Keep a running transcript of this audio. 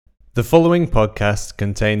The following podcast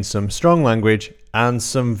contains some strong language and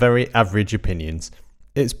some very average opinions.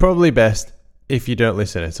 It's probably best if you don't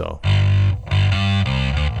listen at all.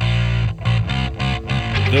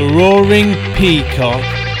 The Roaring Peacock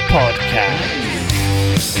Podcast.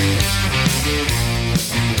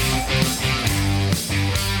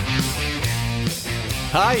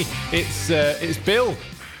 Hi, it's Bill.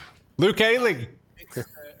 Luke Ayling.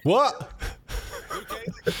 What?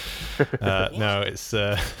 No, it's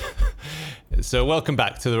so welcome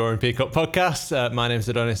back to the Roaring Peacock Podcast. My name's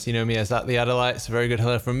Adonis. You know me as at the Adelites. A very good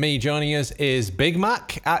hello from me. Joining us is Big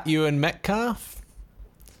Mac at Ewan Metcalf.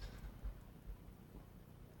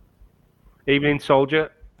 Evening,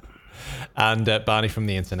 soldier. And Barney from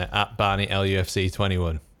the internet at Barney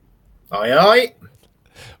LUFC21. Oi, oi.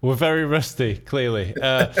 We're very rusty, clearly.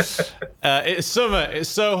 It's summer. It's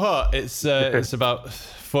so hot. It's about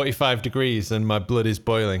 45 degrees and my blood is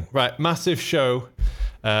boiling. Right, massive show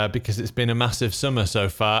because it's been a massive summer so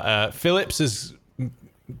far. Phillips is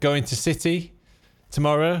going to City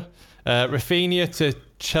tomorrow. Rafinha to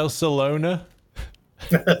Chelsea.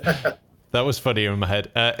 That was funny in my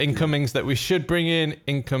head. Incomings that we should bring in,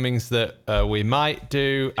 incomings that we might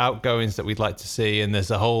do, outgoings that we'd like to see, and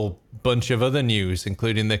there's a whole bunch of other news,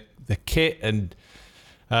 including the kit, and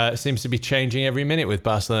it seems to be changing every minute with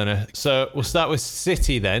Barcelona. So we'll start with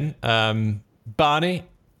City then. Barney,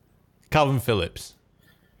 Calvin Phillips.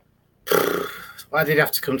 Why did you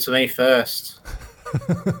have to come to me first?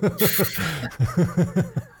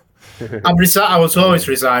 I was always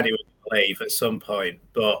residing with Leeds at some point,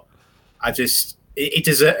 but he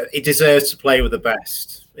deserves to play with the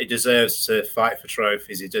best. He deserves to fight for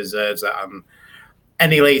trophies. He deserves that. And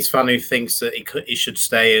any Leeds fan who thinks that he should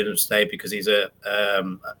stay because he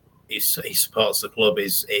supports the club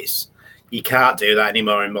you can't do that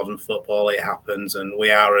anymore in modern football. It happens, and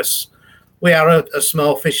we are a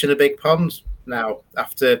small fish in a big pond now.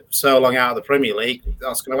 After so long out of the Premier League,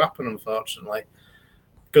 that's going to happen, unfortunately.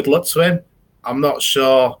 Good luck to him. I'm not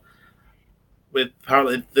sure. With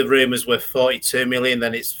apparently the rumours were 42 million,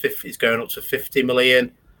 then it's going up to 50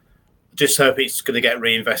 million. Just hope it's going to get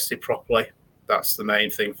reinvested properly. That's the main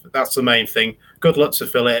thing. Good luck to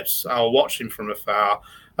Phillips. I'll watch him from afar.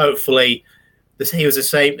 Hopefully, he's the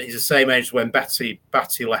same age when Batty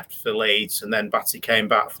left for Leeds, and then Batty came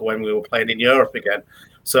back for when we were playing in Europe again.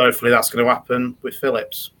 So hopefully that's going to happen with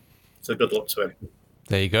Phillips. So good luck to him.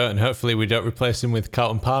 There you go, and hopefully we don't replace him with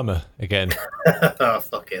Carlton Palmer again. Oh,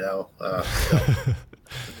 fuck it hell.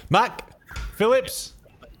 Mac, Phillips,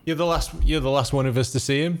 you're the last one of us to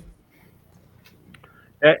see him.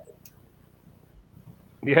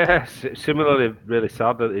 Yes, similarly, really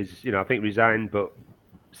sad that he's, I think resigned, but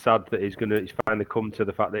sad that he's finally come to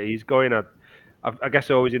the fact that he's going. I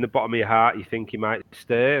guess always in the bottom of your heart, you think he might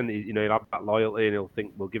stay, and he'll have that loyalty, and he'll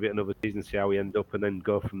think we'll give it another season, see how we end up, and then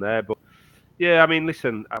go from there. But yeah, I mean,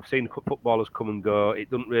 listen, I've seen footballers come and go.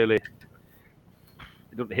 It doesn't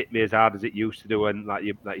hit me as hard as it used to do. And like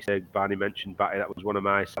you said, Barney mentioned Batty. That was one of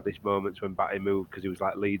my saddest moments when Batty moved, because he was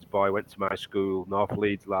like Leeds boy, went to my school, North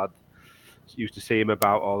Leeds lad. Used to see him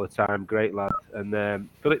about all the time, great lad. And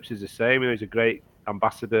Phillips is the same. He's a great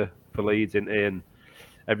ambassador for Leeds, and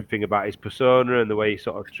everything about his persona and the way he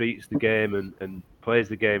sort of treats the game and plays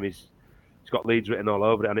the game. He's got Leeds written all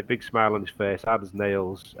over it, and a big smile on his face, hard as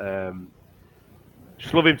nails.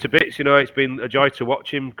 Just love him to bits. It's been a joy to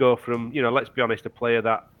watch him go from, let's be honest, a player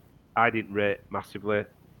that I didn't rate massively.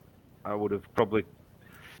 I would have probably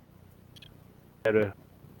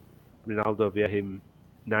Ronaldo via him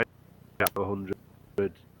 90 out of 100,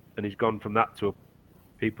 and he's gone from that to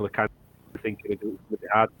people are kind of thinking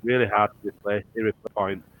it's really hard to replace.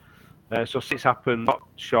 Point. So it's happened. Not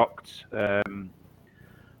shocked. But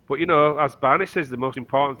as Barney says, the most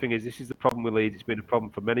important thing is this is the problem with Leeds. It's been a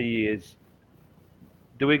problem for many years.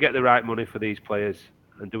 Do we get the right money for these players,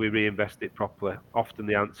 and do we reinvest it properly? Often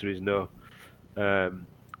the answer is no.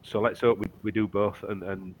 So let's hope we do both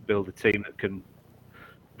and build a team that can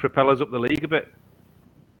propel us up the league a bit.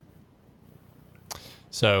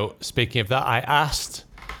 So speaking of that, I asked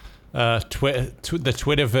the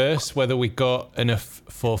Twitterverse whether we got enough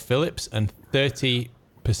for Phillips, and 30%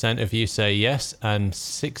 of you say yes, and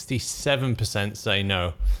 67% say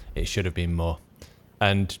no. It should have been more.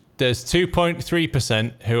 And there's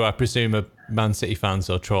 2.3% who I presume are Man City fans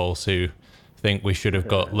or trolls who think we should have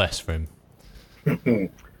got less for him.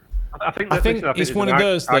 I think it's one of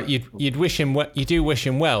those that you'd wish him. You do wish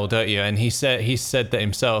him well, don't you? And he said that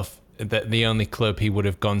himself, that the only club he would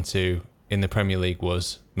have gone to in the Premier League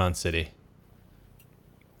was Man City.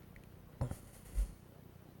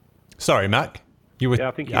 Sorry, Mac. You were.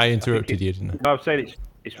 Yeah, I interrupted you, didn't I? No, I'm saying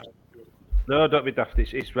it's No, don't be daft.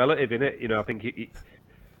 It's relative, isn't it? You know, I think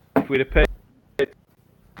if we'd have paid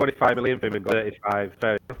 25 million for him and got 35,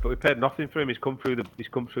 fair enough. But we paid nothing for him. He's come through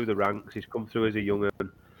the ranks. He's come through as a young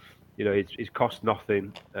un. You know, he's cost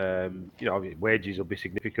nothing. You know, wages will be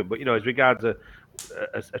significant, but you know, as regards a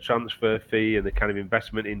transfer fee and the kind of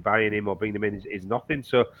investment in buying him or bringing him in is nothing.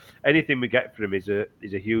 So anything we get for him is a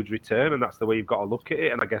huge return, and that's the way you've got to look at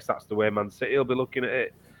it. And I guess that's the way Man City will be looking at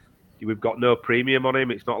it. We've got no premium on him.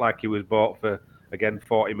 It's not like he was bought for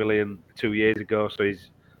 40 million 2 years ago. So his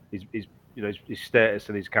you know his status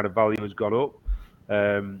and his kind of value has gone up.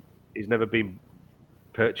 He's never been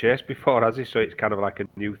purchased before, has he? So it's kind of like a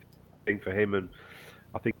new thing for him. And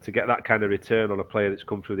I think to get that kind of return on a player that's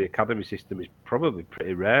come through the academy system is probably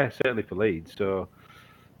pretty rare, certainly for Leeds. So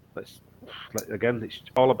again, it's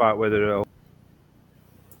all about whether it'll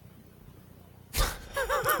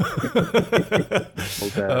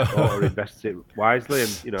or invest it wisely,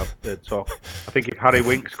 and you know, talk. I think if Harry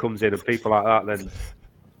Winks comes in and people like that, then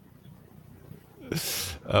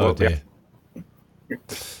dear.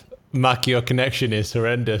 Mac, your connection is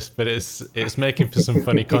horrendous, but it's making for some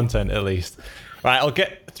funny content at least. Right, I'll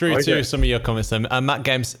get through to some of your comments then. Matt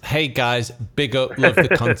Games, hey guys, big up, love the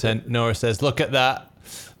content. Nora says, look at that,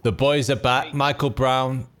 the boys are back. Michael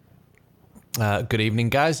Brown, good evening,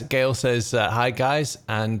 guys. Gail says, hi, guys.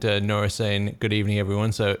 And Nora saying, good evening,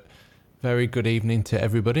 everyone. So very good evening to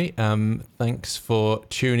everybody. Thanks for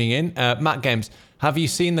tuning in. Matt Games, have you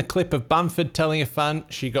seen the clip of Bamford telling a fan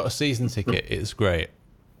she got a season ticket? It's great.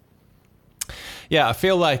 Yeah, I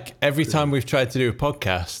feel like every time we've tried to do a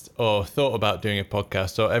podcast or thought about doing a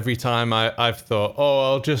podcast, or every time I've thought,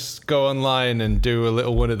 oh, I'll just go online and do a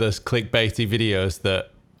little one of those clickbaity videos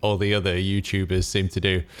that all the other YouTubers seem to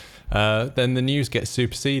do, then the news gets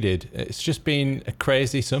superseded. It's just been a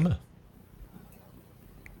crazy summer.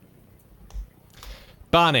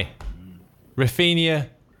 Barney, Rafinha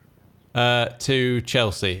to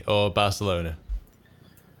Chelsea or Barcelona?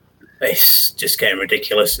 It's just getting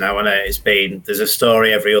ridiculous now, isn't it? There's a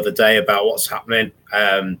story every other day about what's happening.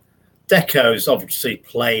 Deco's obviously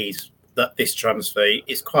played that this transfer.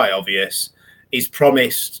 It's quite obvious. He's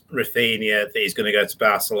promised Rafinha that he's going to go to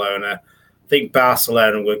Barcelona. I think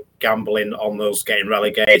Barcelona were gambling on us getting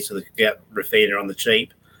relegated so they could get Rafinha on the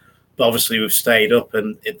cheap. But obviously we've stayed up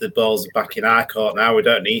and the balls are back in our court now. We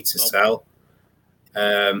don't need to sell.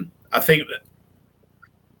 I think that.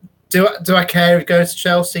 Do I care if he goes to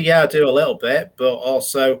Chelsea? Yeah, I do a little bit, but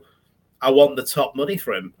also I want the top money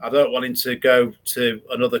for him. I don't want him to go to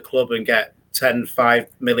another club and get 5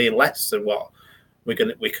 million less than what we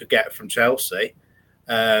could get from Chelsea.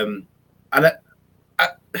 And a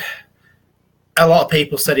lot of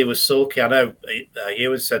people said he was sulky. I know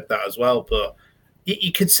Ewan said that as well, but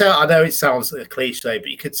you could tell. I know it sounds like a cliche, but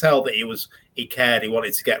you could tell that he cared. He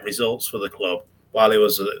wanted to get results for the club while he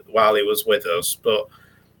was with us, but.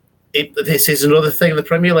 This is another thing in the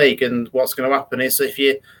Premier League, and what's going to happen is if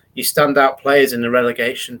you stand out players in the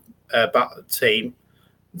relegation team,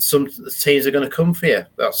 some teams are going to come for you.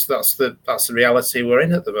 That's the reality we're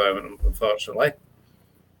in at the moment, unfortunately.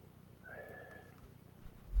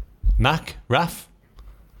 Mac, Raf?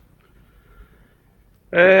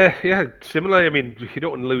 Yeah, similarly. I mean, you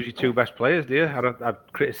don't want to lose your two best players, do you? I've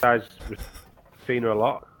criticised Rafinha a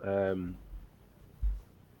lot.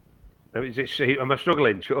 Am I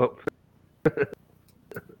struggling? Shut up.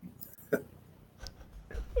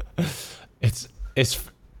 It's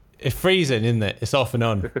freezing, isn't it? It's off and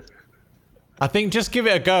on. I think just give it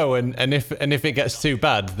a go, and if it gets too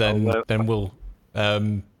bad, then we'll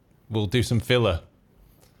do some filler.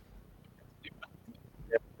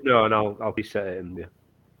 No, and I'll reset it in. Yeah.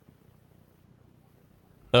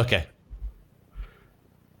 Okay.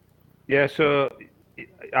 Yeah, so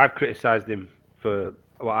I've criticised him for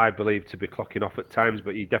what I believe to be clocking off at times,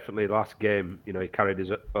 but he definitely last game, you know, he carried us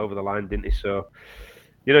over the line, didn't he? So,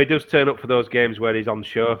 you know, he does turn up for those games where he's on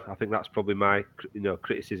show. I think that's probably my, you know,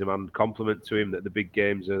 criticism and compliment to him, that the big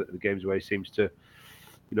games are the games where he seems to,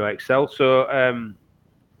 you know, excel. So,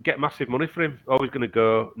 get massive money for him. Always going to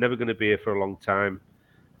go, never going to be here for a long time.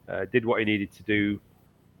 Did what he needed to do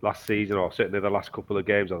last season, or certainly the last couple of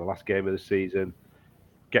games, or the last game of the season.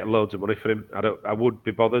 Get loads of money for him. I would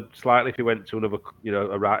be bothered slightly if he went to another, you know,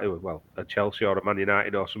 a Chelsea or a Man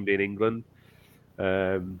United or somebody in England.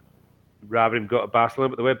 Rather him go to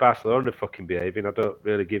Barcelona, but the way Barcelona are fucking behaving, I don't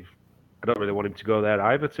really want him to go there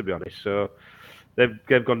either, to be honest. So they've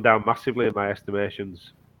gone down massively in my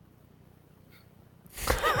estimations.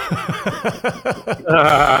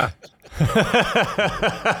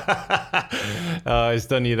 Oh, it's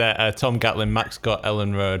done you there. Tom Gatlin, Max got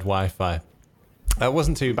Ellen Road Wi-Fi. That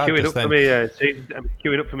wasn't too bad. Queuing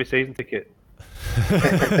up for me season ticket.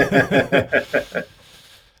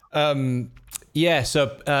 Yeah,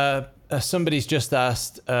 so somebody's just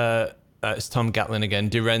asked, it's Tom Gatlin again,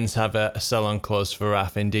 do Rennes have a sell-on clause for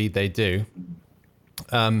Raf? Indeed, they do.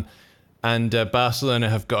 And Barcelona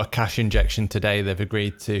have got a cash injection today. They've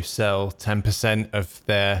agreed to sell 10% of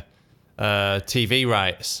their TV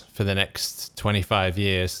rights for the next 25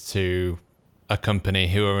 years to a company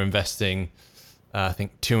who are investing, I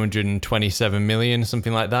think, 227 million,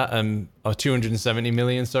 something like that, or 270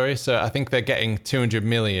 million, sorry. So I think they're getting 200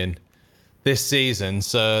 million this season,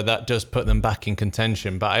 so that does put them back in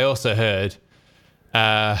contention. But I also heard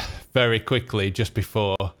very quickly, just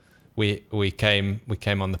before we came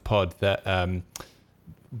on the pod, that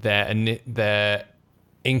their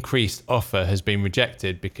increased offer has been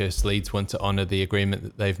rejected because Leeds want to honour the agreement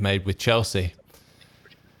that they've made with Chelsea.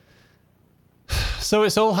 So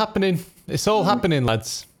it's all happening. It's all happening,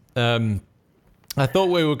 lads. I thought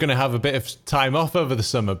we were going to have a bit of time off over the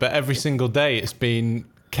summer, but every single day it's been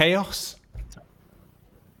chaos.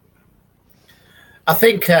 I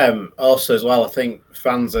think also as well, I think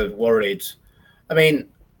fans are worried. I mean,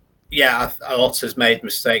 yeah, Otter's made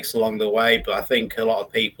mistakes along the way, but I think a lot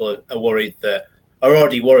of people are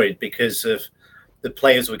already worried because of the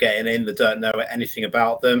players we're getting in that don't know anything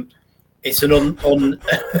about them. It's an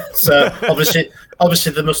so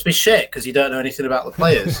obviously there must be shit because you don't know anything about the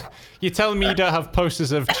players. You're telling me you don't have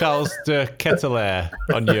posters of Charles de Ketelaere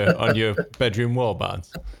on your bedroom wall,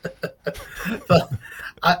 Barnes? But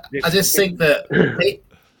I just think that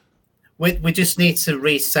we just need to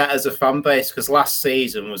reset as a fan base because last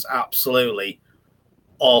season was absolutely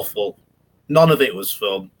awful. None of it was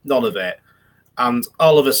fun. None of it. And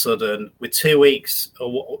all of a sudden, we're 2 weeks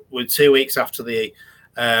after the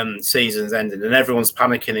season's ending, and everyone's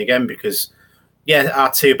panicking again because, yeah,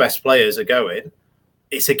 our two best players are going.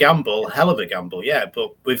 It's a gamble, hell of a gamble, yeah.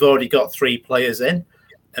 But we've already got 3 players in,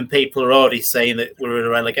 and people are already saying that we're in a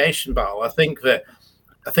relegation battle. I think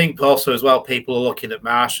also as well, people are looking at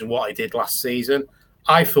Marsh and what he did last season.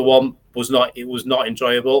 I, for one, was not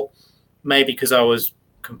enjoyable. Maybe because I was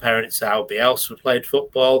comparing it to how Bielsa played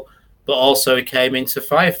football, but also he came into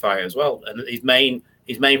firefight as well. And his main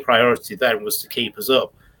priority then was to keep us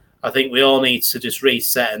up. I think we all need to just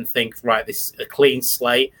reset and think, right, this is a clean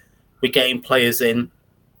slate. We're getting players in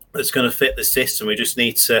that's going to fit the system. We just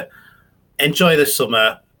need to enjoy the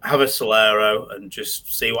summer, have a Solero, and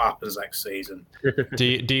just see what happens next season. Do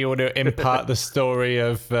you want to impart the story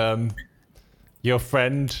of your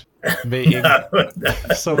friend meeting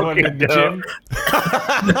someone in the gym?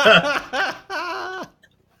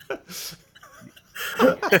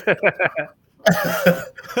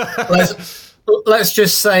 Let's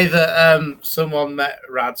just say that someone met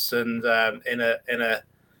Radson in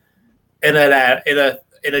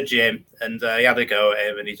a gym, and he had a go at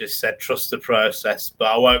him, and he just said, "Trust the process." But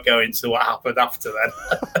I won't go into what happened after then.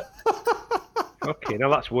 Okay, now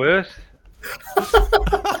that's worse.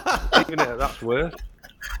 That's worse.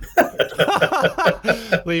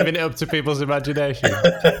 Leaving it up to people's imagination.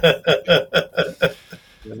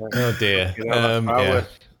 Oh dear. Yeah.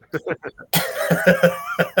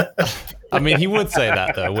 I mean, he would say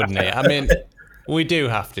that though, wouldn't he? I mean, we do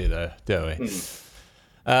have to though, don't we?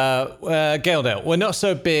 Gaildale, we're not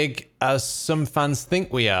so big as some fans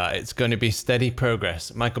think we are. It's going to be steady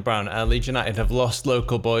progress. Michael Brown, Leeds United have lost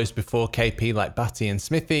local boys before KP like Batty and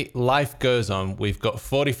Smithy. Life goes on. We've got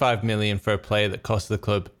 45 million for a player that cost the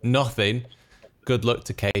club nothing. Good luck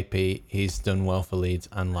to KP. He's done well for Leeds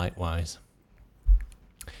and likewise.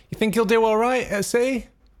 You think he'll do all right at City?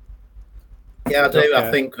 Yeah, I do. Okay.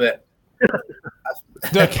 I think that.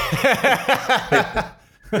 Don't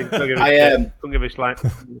give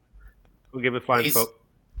a flying fuck.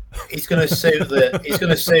 He's going to suit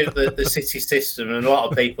the City system, and a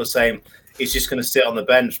lot of people are saying he's just going to sit on the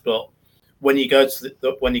bench. But when you go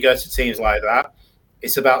to teams like that,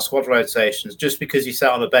 it's about squad rotations. Just because you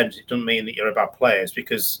sat on the bench, it doesn't mean that you're a bad player. It's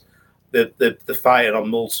because the fighting on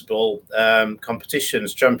multiple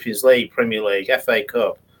competitions, Champions League, Premier League, FA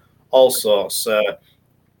Cup, all sorts.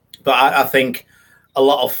 But I think a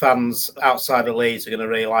lot of fans outside of Leeds are going to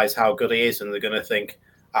realise how good he is, and they're going to think,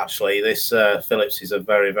 actually, this Phillips is a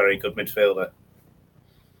very, very good midfielder.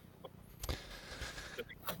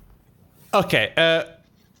 Okay,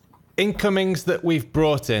 incomings that we've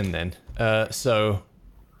brought in then. So,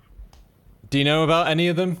 do you know about any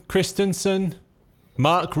of them? Christensen,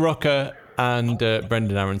 Mark Rocker, and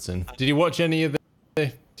Brendan Aronson. Did you watch any of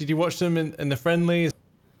them? Did you watch them in the friendlies?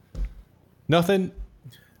 Nothing?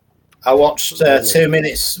 I watched 2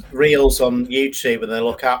 minutes reels on YouTube, and they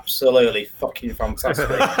look absolutely fucking fantastic.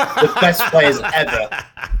 The best players ever.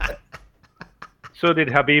 So did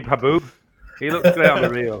Habib Haboub. He looks great on the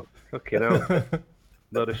reel. Fucking hell.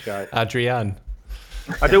 Load of shite. Adrian.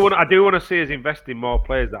 I do want to see us invest in more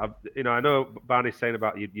players that I know Barney's saying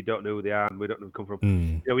about you don't know who they are and we don't know who they come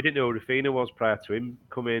from. We didn't know who Rafina was prior to him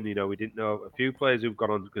coming. We didn't know a few players who've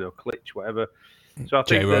gone on, Klitsch, whatever. So I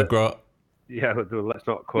think yeah, let's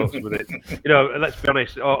not quote some of it. Let's be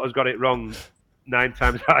honest, Otto's got it wrong 9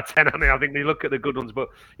 times out of 10. I think they look at the good ones, but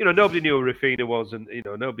nobody knew who Rafina was, and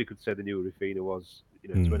nobody could say they knew who Rafina was.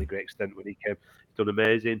 To any great extent when he came, he's done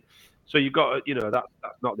amazing. So you've got, that's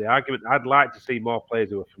not the argument. I'd like to see more players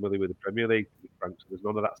who are familiar with the Premier League, Frank. So there's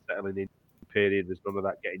none of that settling in period. There's none of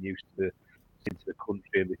that getting used to into the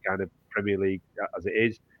country and the kind of Premier League as it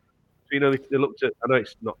is. So they looked at. I know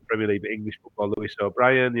it's not Premier League, but English football. Lewis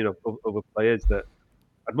O'Brien, other players that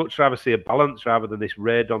I'd much rather see a balance rather than this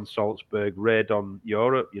raid on Salzburg, raid on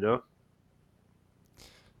Europe.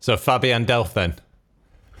 So Fabian Delph then.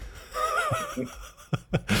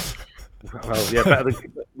 Well, yeah,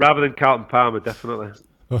 rather than Carlton Palmer, definitely.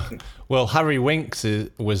 Well, Harry Winks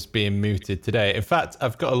was being mooted today. In fact,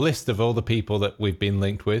 I've got a list of all the people that we've been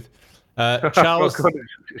linked with. Charles. Well,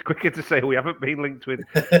 it's quicker to say we haven't been linked with.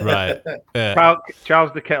 Right.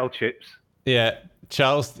 Charles the Kettle Chips. Yeah,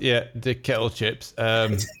 Charles. Yeah, the Kettle Chips.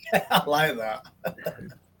 I like that.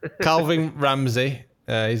 Calvin Ramsey.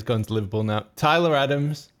 He's gone to Liverpool now. Tyler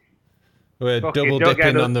Adams. We're double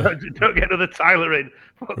dipping on the. Don't get another Tyler in.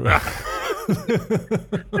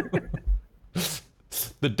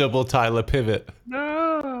 The double Tyler pivot.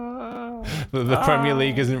 No. The Premier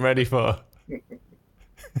League isn't ready for.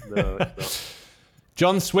 No, it's not.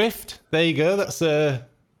 John Swift. There you go. That's a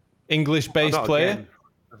English-based player.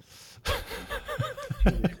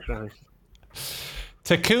 Jesus Christ.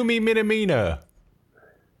 Takumi Minamino.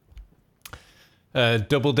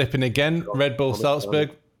 Double dipping again. Red Bull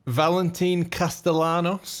Salzburg. Valentin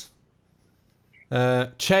Castellanos.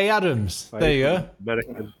 Che Adams. There you go.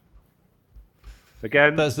 American.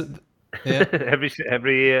 Again. Yeah.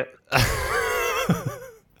 every year.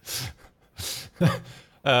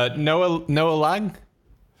 Noah Lang.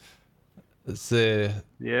 Let's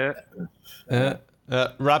yeah.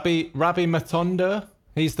 Rabbi Matondo.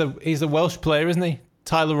 He's the Welsh player, isn't he?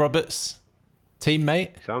 Tyler Roberts' teammate.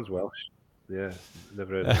 Sounds Welsh. Yeah,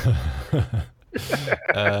 never heard of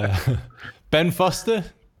him. Ben Foster.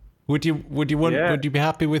 Would you be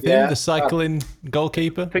happy with him, the cycling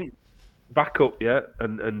goalkeeper? I think backup, yeah,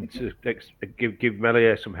 and to give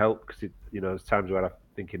Melier some help because there's times where I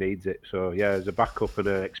think he needs it. So yeah, as a backup and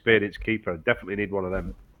an experienced keeper, I definitely need one of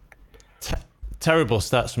them. Terrible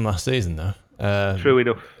stats from last season, though. True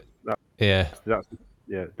enough. That's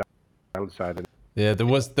downside. Yeah, there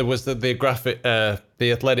was the graphic. The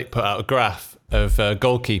Athletic put out a graph of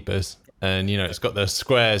goalkeepers, and it's got the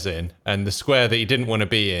squares in, and the square that he didn't want to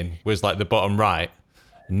be in was like the bottom right.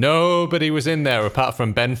 Nobody was in there apart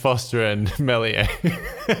from Ben Foster and Melier. Then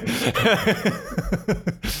we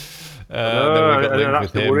got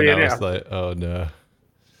linked with him, and I was like, oh no.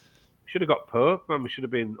 Should have got Pope, man. We should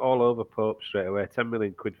have been all over Pope straight away. 10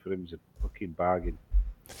 million quid for him is a fucking bargain.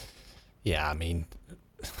 Yeah, I mean,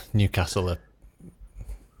 Newcastle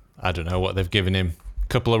I don't know what they've given him. A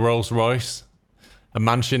couple of Rolls Royce, a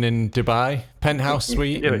mansion in Dubai, penthouse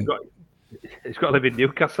suite. Yeah, he's got to live in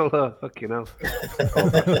Newcastle though. Fucking hell.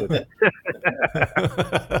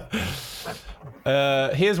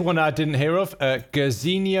 Here's one I didn't hear of.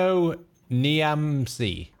 Gazinho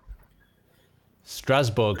Niamsi.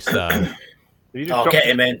 Strasbourg star. Get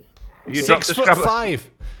him in. 6'5".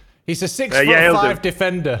 He's a 6'5"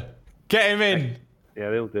 defender. Get him in.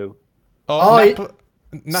 Yeah, he'll do.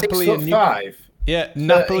 Napoli 6'5". Yeah,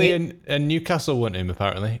 Napoli and Newcastle want him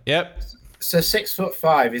apparently. Yep. So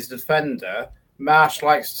 6'5" is defender. Marsh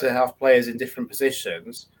likes to have players in different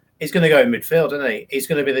positions. He's going to go in midfield, isn't he? He's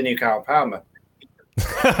going to be the new Carl Palmer.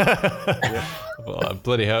 Well, I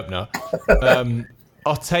bloody hope not.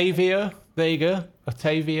 Otavio, there you go.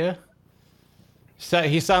 Otavio. So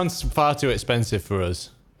he sounds far too expensive for us.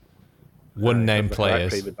 One name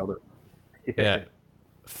players. Yeah.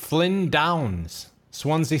 Flynn Downs,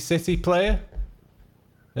 Swansea City player.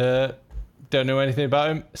 Don't know anything about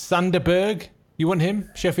him. Sanderberg, you want him?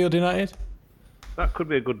 Sheffield United. That could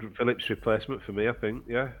be a good Phillips replacement for me, I think.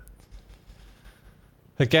 Yeah.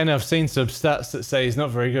 Again, I've seen some stats that say he's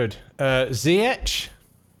not very good. Ziyech.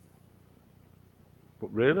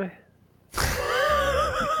 But really?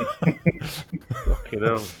 Fucking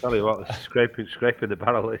hell. Tell you what, scraping the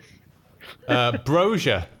barrel is.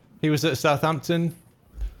 Brozier. He was at Southampton.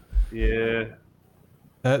 Yeah.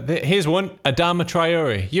 Here's one. Adama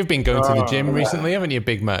Traore. You've been going to the gym recently, haven't you,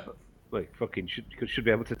 Big Mac? Well, you fucking should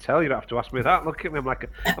be able to tell. You don't have to ask me that. Look at me. I'm like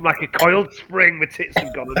a coiled spring. My tits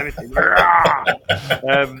have gone and everything.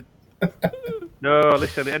 No,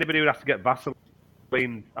 listen. Anybody who has to get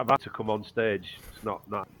Vaseline, I've had to come on stage. It's not.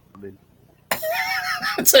 I mean,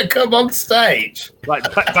 to come on stage. well,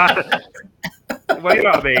 you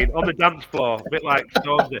know what I mean? On the dance floor, a bit like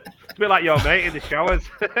Stones. It's a bit like your mate in the showers.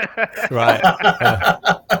 Right.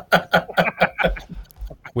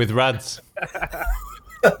 With Rads.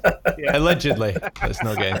 Yeah. Allegedly. Let's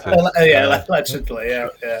not get into it. Yeah, allegedly,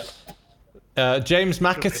 yeah. James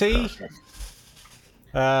McAtee.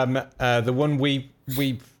 The one we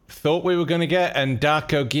thought we were going to get, and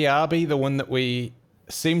Darko Giabi, the one that we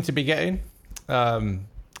seem to be getting.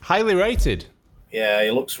 Highly rated. Yeah,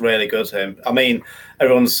 he looks really good, him. I mean,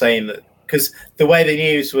 everyone's saying that because the way the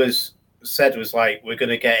news was said was like, we're going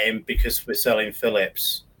to get him because we're selling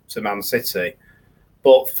Phillips to Man City.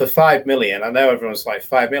 But for 5 million, I know everyone's like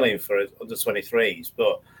 5 million for under 23s,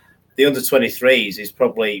 but the under 23s is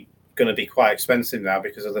probably going to be quite expensive now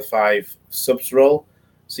because of the 5 subs rule.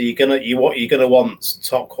 So you're gonna want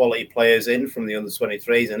top quality players in from the under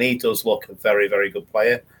 23s, and he does look a very, very good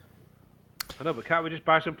player. I know, but can't we just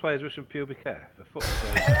buy some players with some pubic hair? For fuck's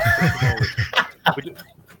sake.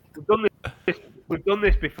 We've done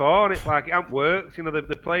this before, and it's like it hasn't worked. You know, they're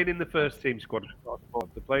playing in the first team squad.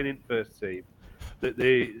 They're playing in first team.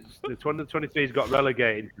 The 23s got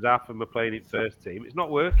relegated because half of them are playing in first team. It's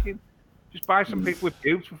not working. Just buy some people with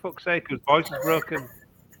pubes, for fuck's sake, whose voice is broken.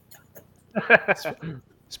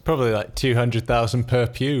 It's probably like 200,000 per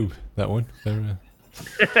pube, that one.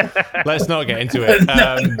 Let's not get into it.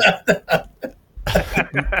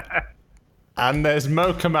 And there's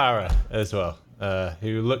Mo Kamara as well,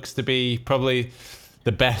 who looks to be probably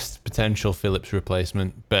the best potential Phillips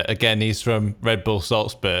replacement. But again, he's from Red Bull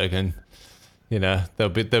Salzburg, and you know they'll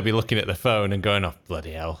be looking at the phone and going, "Oh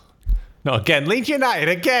bloody hell, not again, Leeds United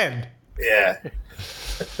again." Yeah.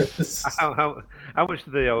 How much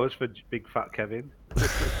do they owe us for big fat Kevin?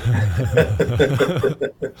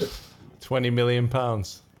 £20 million.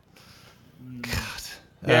 God.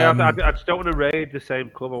 Yeah, I just don't want to raid the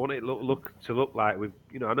same club. I want it to look like we've.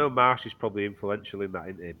 You know, I know Marsh is probably influential in that,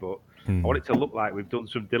 isn't he? But I want it to look like we've done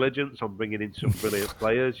some diligence on bringing in some brilliant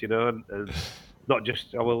players. You know, and not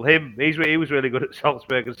just him. He was really good at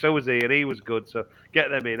Salzburg, and so was he, and he was good. So get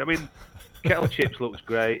them in. I mean, Kettle Chips looks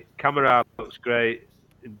great. Camera looks great.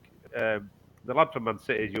 The lad from Man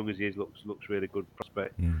City, as young as he is, looks really good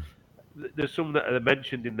prospect. There's some that are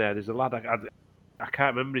mentioned in there. There's a lad I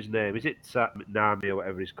can't remember his name. Is it Nami or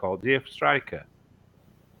whatever he's called? Is he a striker?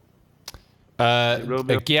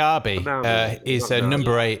 Giabi is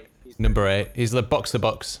number 8. Number 8. He's the box to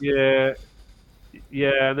box. Yeah.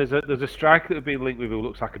 Yeah, and there's a striker that we've been linked with who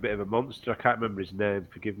looks like a bit of a monster. I can't remember his name.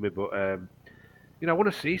 Forgive me, but you know, I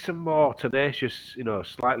want to see some more tenacious, you know,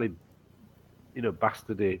 slightly, you know,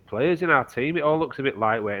 bastardy players in our team. It all looks a bit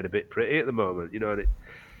lightweight and a bit pretty at the moment, you know. And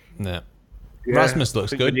yeah. Rasmus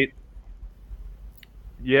looks good.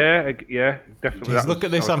 Yeah, definitely. Jeez, look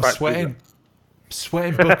at this! I'm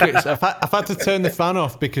sweating buckets. I've had to turn the fan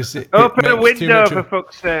off because it open makes a window too much for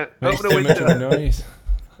fuck's sake. Makes Open a too much of a window. noise.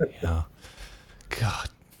 Yeah. God.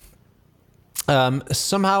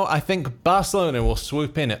 Somehow, I think Barcelona will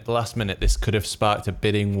swoop in at the last minute. This could have sparked a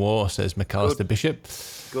bidding war, says McAllister Bishop.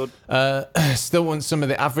 Good. Still want some of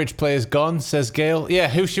the average players gone, says Gail. Yeah,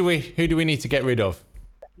 who do we need to get rid of?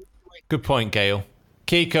 Good point, Gail.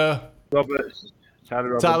 Kiko. Roberts.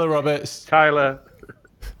 Tyler Roberts. Tyler.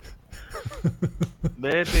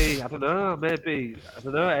 Maybe, I don't know,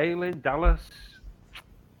 Aileen, Dallas.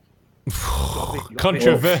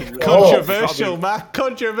 Controversial, man.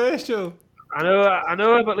 Controversial. I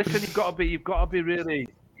know, but listen, you've got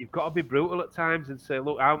to be brutal at times and say,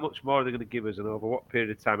 look, how much more are they going to give us and over what period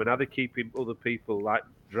of time? And are they keeping other people like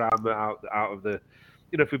drama out of the,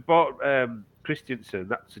 you know, if we bought Christensen,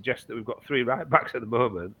 that suggests that we've got 3 right backs at the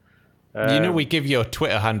moment. You know, we give your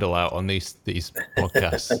Twitter handle out on these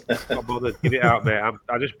podcasts. Not bothered, give it out, mate.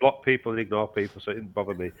 I just block people and ignore people, so it didn't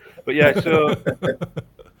bother me. But yeah, so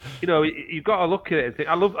you know, you've got to look at it and think.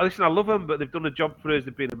 I love them, but they've done a job for us.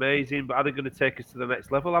 They've been amazing, but are they going to take us to the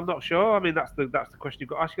next level? I'm not sure. I mean, that's the question you've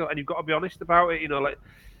got to ask, and you've got to be honest about it. You know, like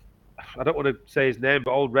I don't want to say his name,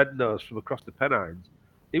 but old Red Nose from across the Pennines,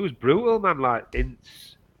 he was brutal, man. Like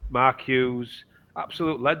Ince, Mark Hughes,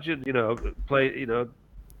 absolute legend. You know,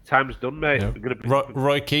 time's done, mate. Yeah.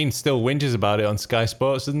 Roy Keane still whinges about it on Sky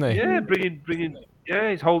Sports, doesn't he? Yeah, bringing. Yeah,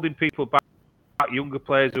 he's holding people back, younger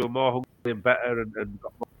players who are more hungry and better and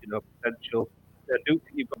got more, you know, potential. I do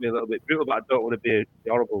think you've got to be a little bit brutal, but I don't want to be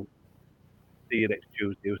horrible. See you next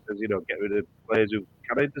Tuesday, who says, you know, get rid of players who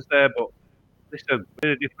can't enter there. But listen,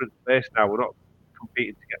 we're in a different space now. We're not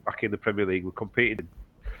competing to get back in the Premier League. We're competing to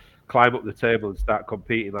climb up the table and start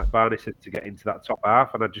competing, like Barney said, to get into that top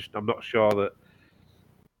half. And I'm not sure that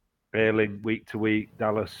Ayling week to week,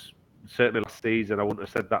 Dallas, certainly last season, I wouldn't have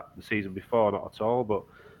said that the season before, not at all. But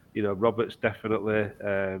Roberts definitely.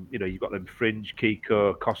 You've got them fringe,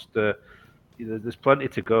 Kiko, Costa. There's plenty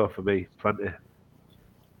to go for me. Plenty.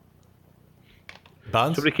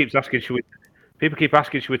 Barnes? People keep asking,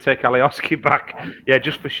 should we take Alioski back? Yeah,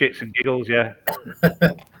 just for shits and giggles. Yeah.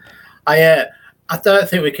 I don't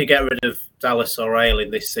think we could get rid of Dallas or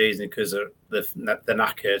Ayling this season because they're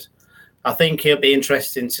knackered. I think it'll be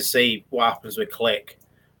interesting to see what happens with Click,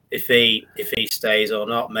 if he stays or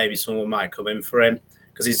not. Maybe someone might come in for him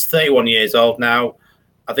because he's 31 years old now.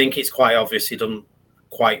 I think it's quite obvious he doesn't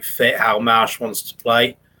quite fit how Marsh wants to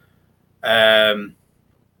play.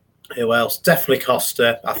 Who else? Definitely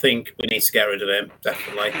Costa. I think we need to get rid of him.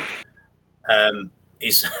 Definitely.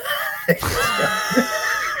 He's.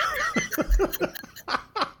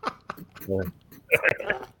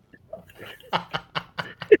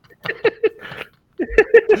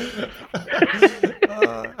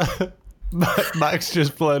 Max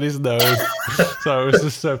just blowed his nose. So it was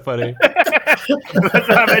just so funny. I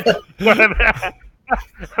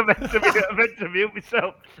meant to mute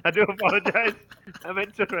myself. I do apologise. I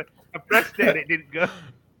pressed it and it didn't go.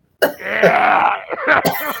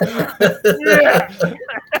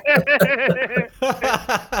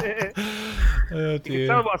 Oh, dear. You can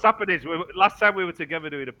tell what's happened is last time we were together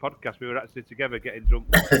doing a podcast, we were actually together getting drunk.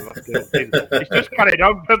 It's just carried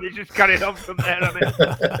on from there. I mean,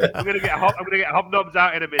 I'm gonna get hobnobs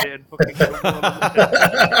out in a minute and fucking.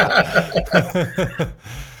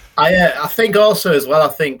 I think also as well. I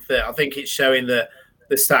think it's showing that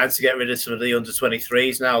they're starting to get rid of some of the under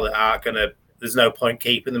 23s now that aren't gonna. There's no point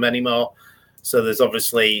keeping them anymore. So there's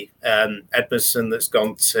obviously Edmondson that's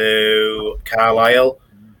gone to Carlisle.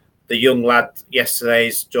 The young lad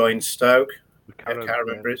yesterday's joined Stoke. I can't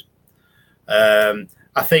remember his.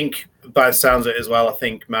 I think by the sounds of it as well, I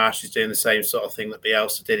think Marsh is doing the same sort of thing that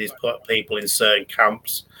Bielsa did. He's put people in certain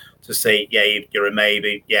camps to say, yeah, you're a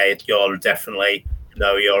maybe. Yeah, you're definitely.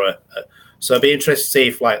 No, you're a. So it'd be interesting to see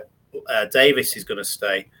if Davis is going to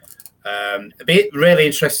stay. It'd be really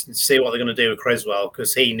interesting to see what they're going to do with Creswell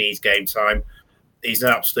because he needs game time. He's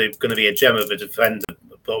an absolute going to be a gem of a defender,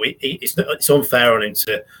 but it's unfair on him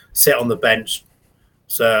to sit on the bench.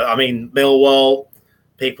 So I mean, Millwall.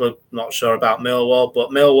 People are not sure about Millwall,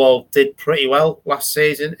 but Millwall did pretty well last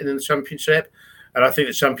season in the Championship, and I think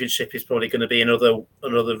the Championship is probably going to be another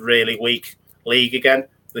really weak league again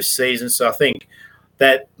this season. So I think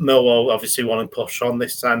that Millwall obviously want to push on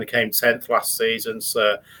this time. They came 10th last season,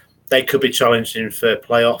 so they could be challenging for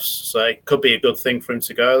playoffs. So it could be a good thing for him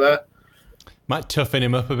to go there. Might toughen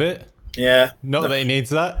him up a bit. Yeah. Not that he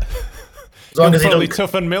needs that. As long as he probably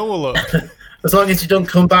toughen Millwall up. As long as you don't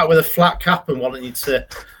come back with a flat cap and wanting you to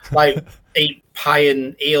eat pie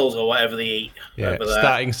and eels or whatever they eat. Yeah,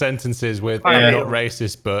 starting sentences with "I'm not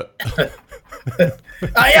racist, but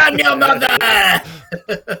I am your mother."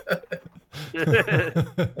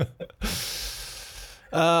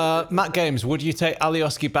 Matt Games, would you take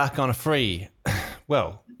Alioski back on a free?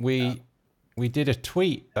 Well, we did a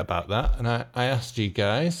tweet about that, and I asked you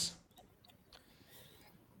guys.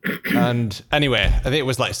 And anyway, I think it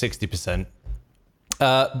was like 60%.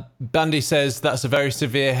 Bandy says that's a very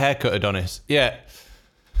severe haircut, Adonis. Yeah,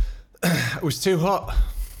 it was too hot.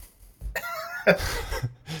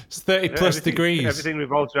 It's 30 plus degrees. Everything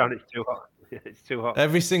revolves around it's too hot. It's too hot.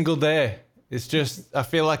 Every single day. It's just, I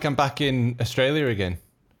feel like I'm back in Australia again.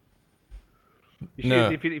 No.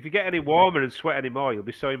 If you get any warmer and sweat anymore, you'll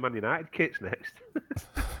be sewing Man United kits next.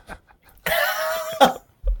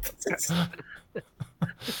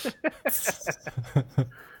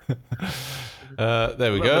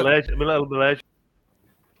 There we go. Malaysia.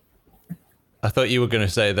 I thought you were going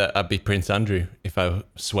to say that I'd be Prince Andrew if I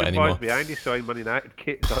sweat anymore. Behind you sewing Man United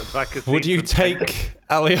kits. Would you take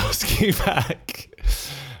Alioski back?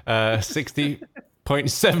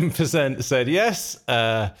 60.7% said yes.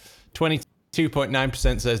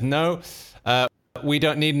 22.9% says no. We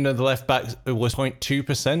don't need another left back. It was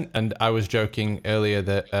 0.2%, and I was joking earlier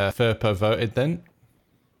that Firpo voted then.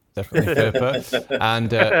 Definitely Firpo.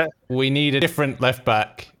 And we need a different left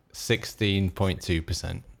back,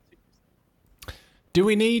 16.2%. Do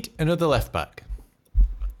we need another left back?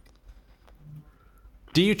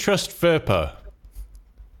 Do you trust Firpo?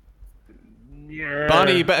 Yeah.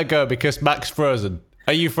 Barney, you better go because Mac's frozen.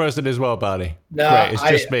 Are you frozen as well, Barney? No, great. It's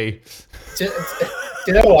just me. Do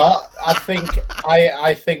you know what? I think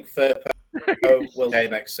Firpo will play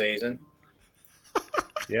next season.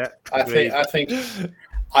 Yeah, I agreed.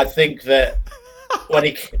 think that when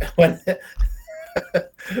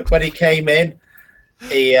he came in,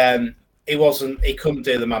 he couldn't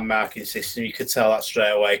do the man marking system. You could tell that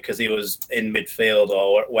straight away because he was in midfield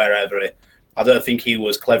or wherever. I don't think he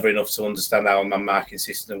was clever enough to understand how a man marking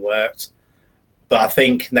system worked. But I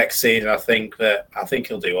think next season, I think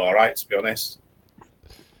he'll do all right. To be honest,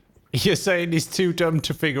 You're saying he's too dumb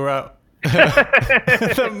to figure out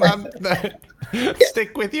the man.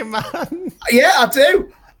 Stick with your man. Yeah, I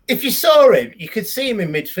do. If you saw him, you could see him in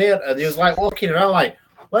midfield, and he was like walking around like,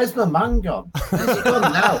 "Where's my man gone? Where's he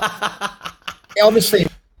gone now?" It honestly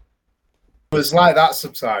was like that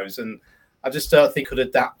sometimes, and I just don't think he could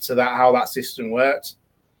adapt to that how that system worked.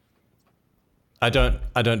 I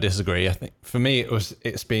don't disagree. I think for me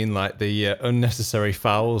it's been like the unnecessary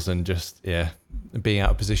fouls and just being out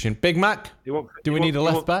of position. Big Mac, do we need a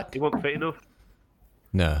left back? He wasn't fit enough.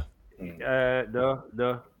 No.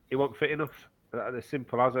 No. He wasn't fit enough. As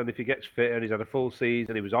simple as. And if he gets fit and he's had a full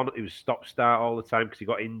season, he was stop-start all the time because he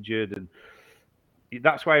got injured, and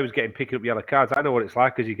that's why he was picking up yellow cards. I know what it's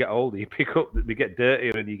like as you get older. You get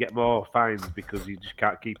dirtier and you get more fines because you just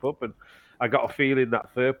can't keep up. And I got a feeling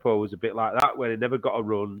that Firpo was a bit like that, where he never got a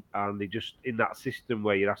run, and he just in that system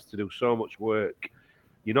where you have to do so much work.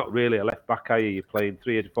 You're not really a left back, are you? You're playing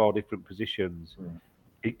 3 or 4 different positions.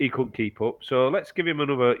 He couldn't keep up. So let's give him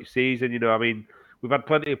another season. I mean, we've had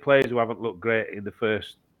plenty of players who haven't looked great in the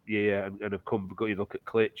first year and have come. You look at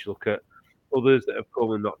Klitsch, look at others that have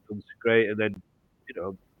come and not done so great, and then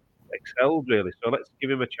excelled really. So let's give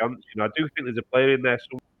him a chance. I do think there's a player in there.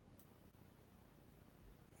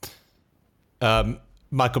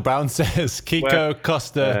 Michael Brown says Kiko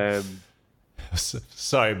Costa.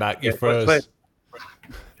 Sorry, Mac, you froze.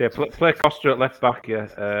 Play Costa at left back.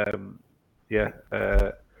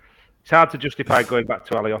 It's hard to justify going back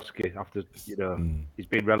to Alioski after he's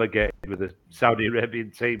been relegated with the Saudi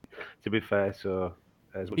Arabian team. To be fair, so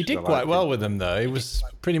he did quite well with them though. He was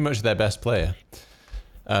pretty much their best player,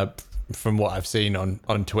 from what I've seen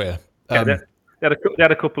on Twitter. They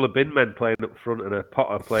had a couple of bin men playing up front and a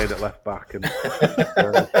Potter playing at left back. And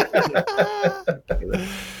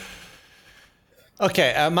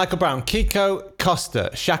okay, Michael Brown, Kiko, Costa,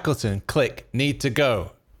 Shackleton, Click need to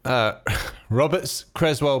go. Roberts,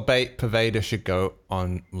 Creswell, Bate, Paveda should go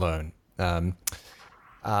on loan.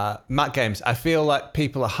 Matt Games, I feel like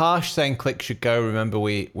people are harsh saying Click should go. Remember,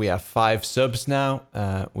 we have 5 subs now.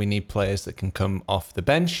 We need players that can come off the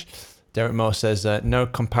bench. Derek Moore says, no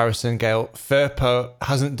comparison, Gail. Firpo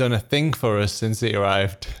hasn't done a thing for us since he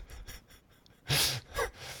arrived.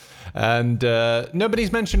 And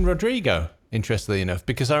nobody's mentioned Rodrigo, interestingly enough,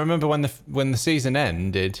 because I remember when the season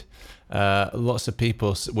ended, lots of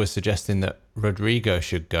people were suggesting that Rodrigo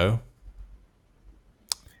should go.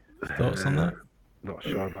 Thoughts on that? Not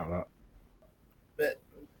sure about that. But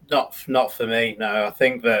not for me, no. I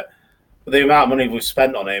think that with the amount of money we've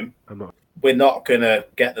spent on him, we're not going to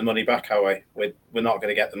get the money back, are we? We're not going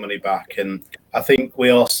to get the money back. And I think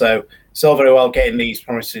it's all very well getting these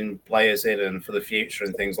promising players in and for the future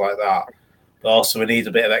and things like that. But also we need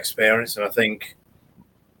a bit of experience. And I think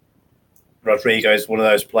Rodrigo is one of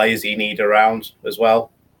those players you need around as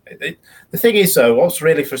well. The thing is, though, what's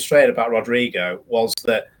really frustrating about Rodrigo was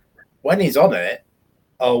that when he's on it,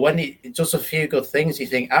 or when he does a few good things, you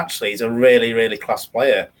think, actually, he's a really, really class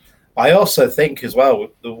player. I also think as well,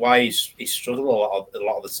 the why he's struggled a lot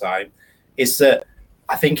of the time is that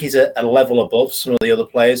I think he's a level above some of the other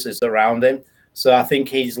players that's around him. So I think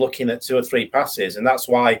he's looking at 2 or 3 passes, and that's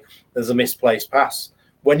why there's a misplaced pass.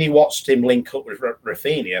 When you watched him link up with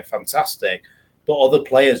Rafinha, fantastic, but other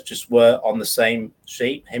players just were on the same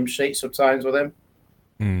hymn sheet sometimes with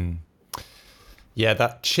him. Yeah,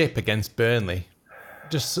 that chip against Burnley,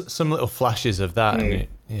 just some little flashes of that.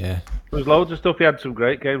 Yeah. There was loads of stuff. He had some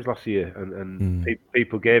great games last year, and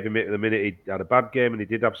people gave him it the minute he had a bad game, and he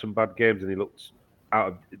did have some bad games, and he looked out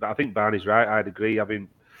of. But I think Barney's right. I'd agree. Having,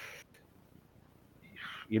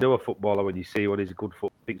 a footballer when you see when he's a good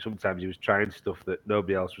footballer. I think sometimes he was trying stuff that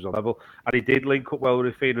nobody else was on level, and he did link up well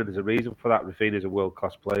with Rafinha. And there's a reason for that. Rafinha's a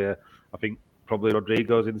world-class player. I think probably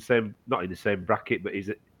Rodrigo's not in the same bracket, but he's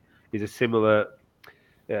a similar.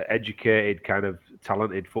 Educated, kind of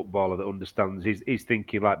talented footballer that understands. He's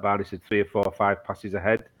thinking, like Barney said, 3 or 4 or 5 passes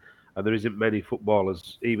ahead, and there isn't many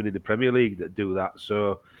footballers, even in the Premier League, that do that.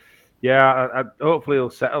 So, yeah, hopefully he'll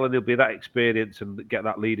settle and he'll be that experience and get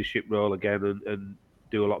that leadership role again and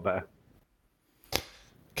do a lot better.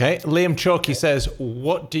 Okay, Liam Chalky says,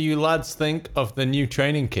 what do you lads think of the new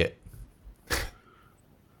training kit? I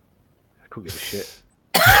couldn't give a shit.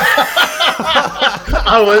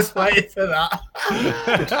 I was waiting for that.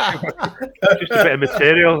 Just a bit of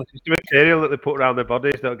material. Just a material that they put around their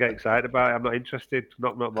bodies. Don't get excited about it. I'm not interested.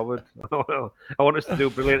 Not bothered. I want us to do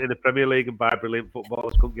brilliant in the Premier League and buy brilliant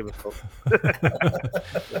footballers. Couldn't give a fuck.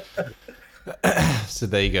 So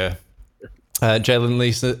there you go. Jalen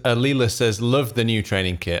Leela says, love the new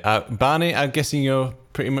training kit. Barney, I'm guessing you're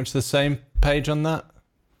pretty much the same page on that?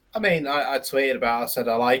 I mean, I tweeted about it. I said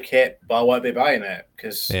I like it, but I won't be buying it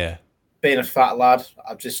because being a fat lad,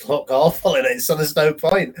 I just look awful in it, so there's no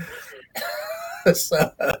point.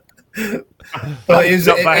 So, but he's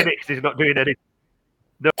not buying it because he's not doing anything.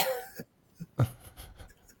 No.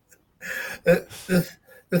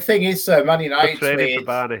 The thing is, Man United tweeted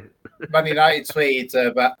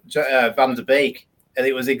about Van der Beek, and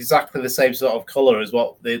it was exactly the same sort of colour as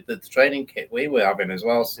what the training kit we were having as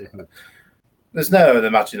well. So there's no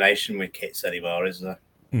imagination with kits anymore, is there?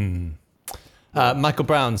 Michael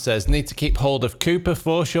Brown says, need to keep hold of Cooper,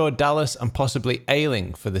 Forshaw, Dallas, and possibly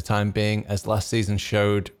Ayling for the time being, as last season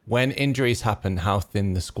showed when injuries happen how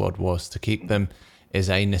thin the squad was. To keep them is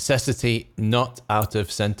a necessity, not out of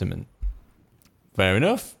sentiment. Fair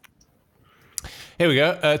enough. Here we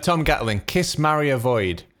go. Tom Gatling, kiss, marry,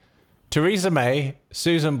 avoid. Theresa May,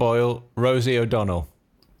 Susan Boyle, Rosie O'Donnell.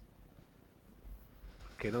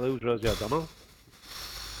 Can I lose Rosie O'Donnell?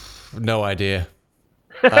 No idea.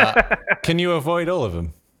 Can you avoid all of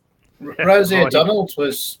them? Rosie O'Donnell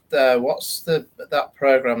was what's that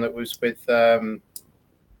program that was with? It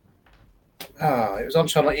was on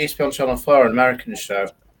channel. It used to be on Channel 4, an American show.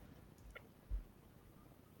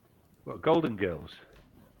 What, Golden Girls?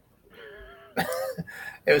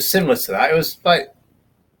 It was similar to that. It was like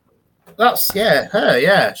her.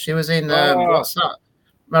 Yeah, she was in what's that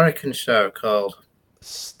American show called?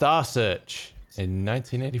 Star Search in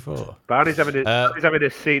 1984. Barney's having a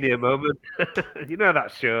senior moment. You know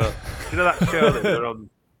that show? You know that show that we were on?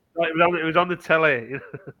 It was on the telly.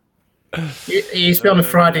 It used to be on a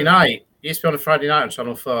Friday night. It used to be on a Friday night on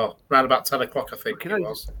Channel 4, around about 10 o'clock, I think it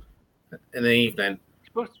was, in the evening.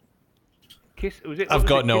 I've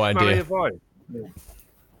got no idea. Was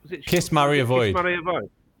it Kiss, marry, avoid. Kiss, marry, avoid.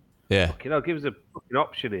 Yeah. Okay, I'll give us a fucking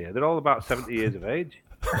option here. They're all about 70 years of age.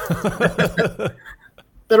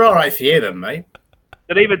 They're all right for you, then, mate.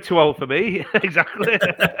 They're even too old for me. Exactly.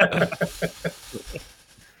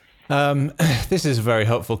 This is a very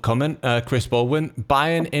helpful comment. Chris Baldwin,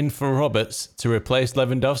 Bayern in for Roberts to replace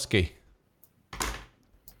Lewandowski.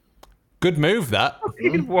 Good move, that.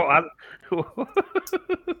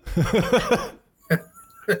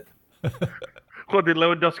 What did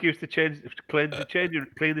Lewandowski used to clean the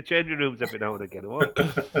changing rooms every now and again? What?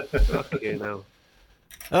 Okay, now.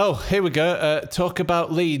 Oh, here we go. Talk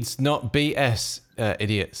about Leeds, not BS,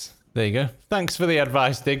 idiots. There you go. Thanks for the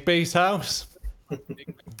advice, Digby's house.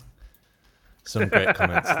 Some great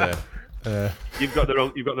comments there. You've got the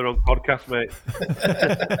wrong podcast, mate.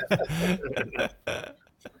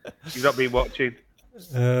 You've not been watching.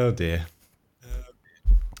 Oh dear.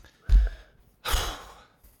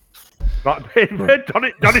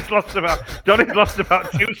 Donny's lost about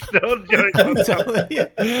 2 stones. I'm telling you,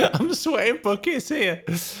 I'm sweating buckets here.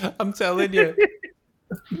 I'm telling you.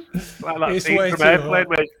 Like that scene from Airplane,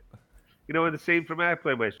 where, you know, in the scene from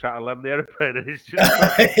Airplane where he's trying to land the airplane and he's just.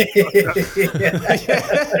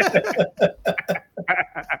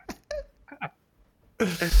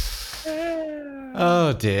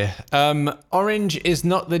 Oh dear. Orange is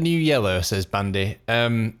not the new yellow, says Bandy.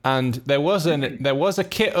 And there was a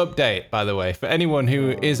kit update, by the way, for anyone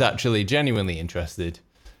who is actually genuinely interested.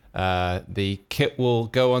 The kit will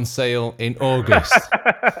go on sale in August.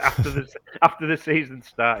 after the season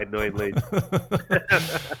started, knowing Leeds.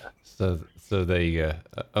 So there you go.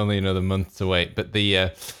 Only another month to wait. But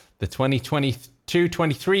the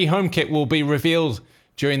 2022-23 home kit will be revealed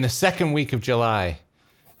during the second week of July.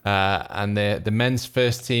 And the men's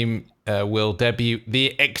first team will debut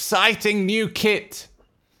the exciting new kit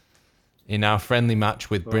in our friendly match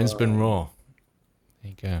with Brisbane Roar.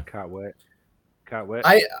 There you go. Can't wait.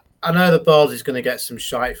 I know the board is going to get some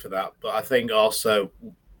shite for that, but I think also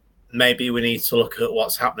maybe we need to look at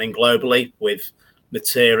what's happening globally with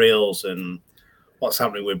materials and what's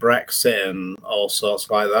happening with Brexit and all sorts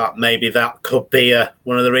like that. Maybe that could be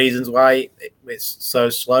one of the reasons why it's so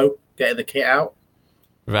slow getting the kit out.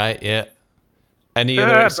 Right, yeah. Any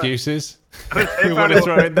other excuses you want to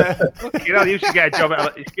throw in there? You know, you should get a job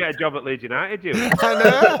at Leeds United, you. I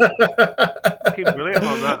know. Fucking brilliant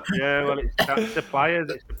on that. Yeah, well, it's the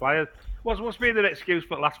players. What's been an excuse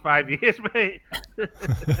for the last 5 years, mate?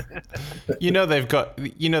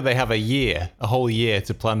 They have a whole year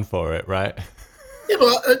to plan for it, right? Yeah,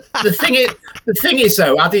 but the thing is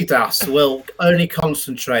though, Adidas will only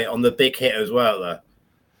concentrate on the big hitters, won't they?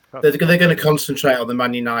 They're going to concentrate on the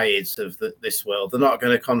Man Uniteds of this world. They're not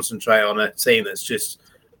going to concentrate on a team that's just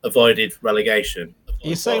avoided relegation.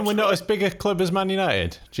 You're saying we're not as big a club as Man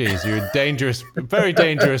United? Jeez, you're in dangerous, very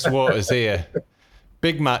dangerous waters here.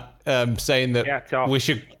 Big Mac saying that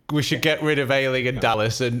we should get rid of Ayling and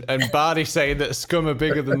Dallas, and Barney saying that Scum are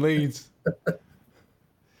bigger than Leeds.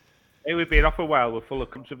 Hey, we've been off a while. We're full of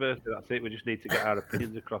controversy. That's it. We just need to get our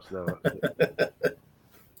opinions across now.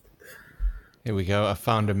 Here we go. I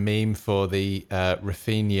found a meme for the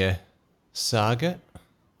Rafinha saga.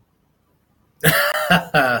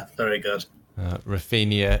 Very good.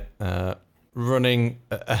 Rafinha running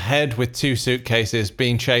ahead with 2 suitcases,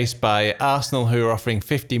 being chased by Arsenal, who are offering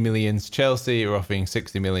 50 millions, Chelsea are offering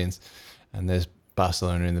 60 millions, and there's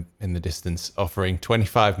Barcelona in the distance offering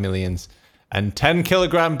 25 millions and 10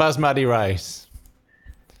 kilogram basmati rice.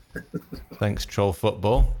 Thanks, Troll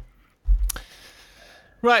Football.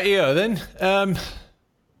 Right, then.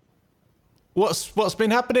 What's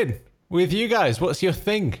been happening with you guys? What's your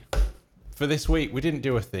thing for this week? We didn't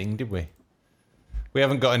do a thing, did we? We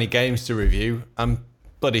haven't got any games to review. I'm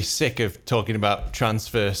bloody sick of talking about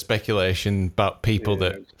transfer speculation about people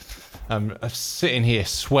that I'm sitting here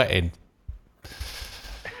sweating.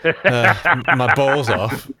 My balls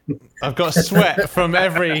off. I've got sweat from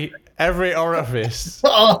every orifice.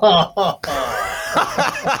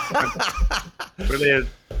 Brilliant.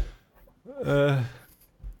 You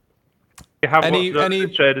haven't watched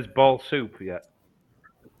the Traders Ball Soup yet?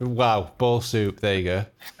 Wow, ball soup. There you go.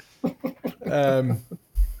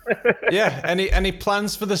 Yeah. Any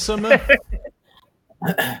plans for the summer?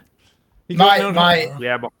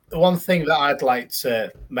 One thing that I'd like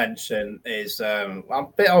to mention is I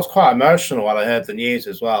was quite emotional when I heard the news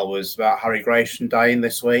as well. Was about Harry Grayson dying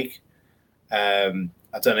this week.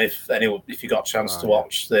 I don't know if you got a chance to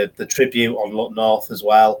watch the tribute on Look North as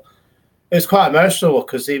well. It was quite emotional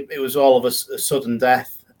because it was all of a sudden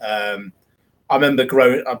death. I remember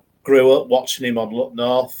I grew up watching him on Look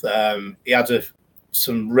North. He had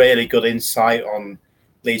some really good insight on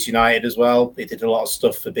Leeds United as well. He did a lot of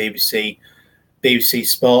stuff for BBC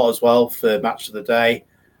Sport as well for Match of the Day.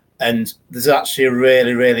 And there's actually a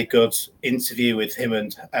really, really good interview with him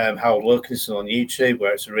and Harold Wilkinson on YouTube,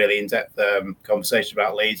 where it's a really in-depth conversation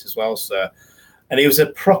about Leeds as well. So, and he was a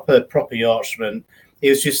proper Yorkshireman. He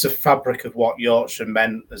was just a fabric of what Yorkshire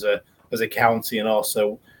meant as a county, and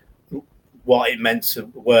also what it meant to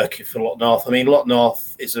work for Look North. I mean, Look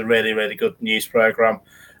North is a really, really good news programme,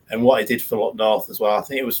 and what he did for Look North as well. I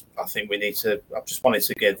just wanted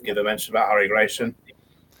to give a mention about Harry Grayson.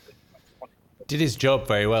 Did his job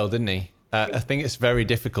very well, didn't he? I think it's very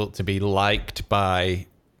difficult to be liked by,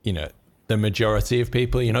 the majority of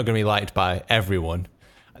people. You're not going to be liked by everyone.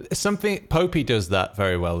 Popey does that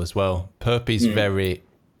very well as well. Popey's a very,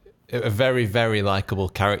 very likable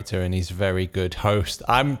character, and he's a very good host.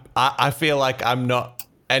 I feel like I'm not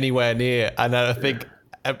anywhere near, and I think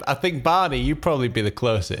Barney, you'd probably be the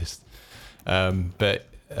closest. But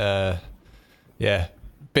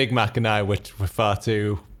Big Mac and I were far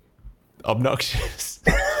too obnoxious.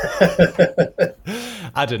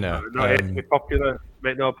 I don't know. Not here to be popular.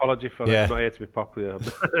 Make no apology for it. Not here to be popular.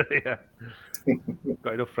 Yeah.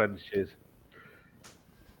 Got enough friends, cheers.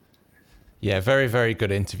 Yeah, very, very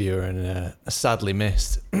good interviewer, and sadly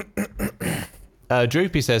missed.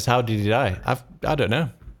 Droopy says, how did he die? I don't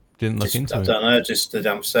know. Didn't look into it. I don't know, just the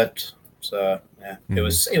damn said. So, yeah. It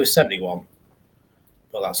was 71.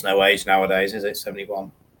 But that's no age nowadays, is it?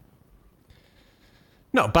 71.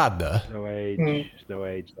 Not bad, though. No age. There's no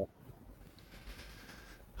age, though.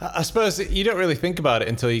 I suppose you don't really think about it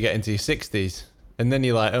until you get into your 60s. And then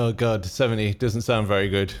you're like, oh, God, 70 doesn't sound very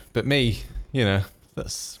good. But me,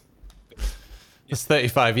 that's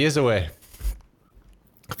 35 years away.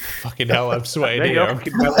 Fucking hell, I'm sweating here.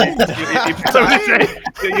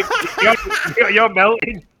 You're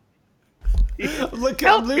melting. Look,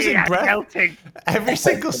 I'm losing breath. Melting. Every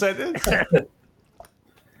single sentence.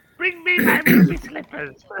 Bring me my ruby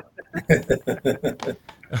slippers.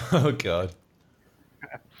 Oh, God.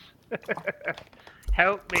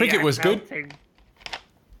 Help me. Cricket was melting. Good.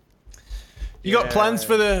 You got plans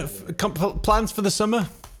for the summer?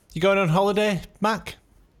 You going on holiday, Mac?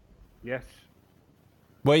 Yes.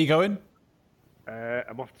 Where are you going?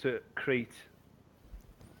 I'm off to Crete.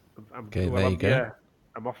 There you go.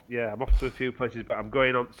 Yeah, I'm off to a few places, but I'm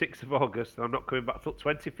going on 6th of August, and I'm not coming back till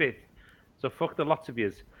 25th. So fuck the lot of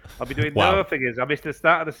yous. I'll be doing no figures. I missed the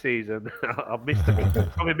start of the season. I've missed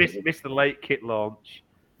the late kit launch.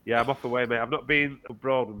 Yeah, I'm off away, mate. I've not been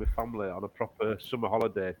abroad with my family on a proper summer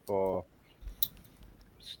holiday for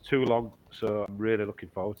too long, so I'm really looking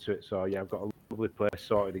forward to it. So yeah, I've got a lovely place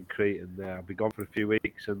sorted in Crete, and I'll be gone for a few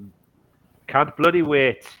weeks, and can't bloody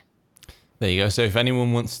wait. There you go. So if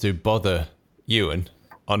anyone wants to bother Ewan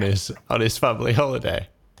on his family holiday,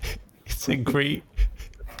 it's in Crete.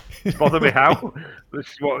 Bother me how?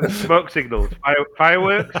 Smoke signals,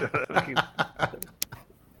 fireworks.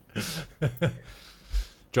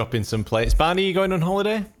 Dropping some plates. Barney, you going on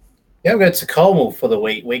holiday? Yeah, I'm going to Cornwall for the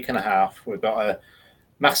week and a half. We've got a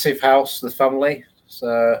massive house, the family.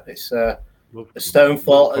 So it's a stone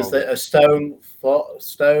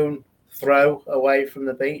throw away from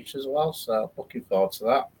the beach as well. So looking forward to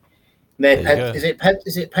that. Is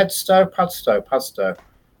it Padstow? Padstow,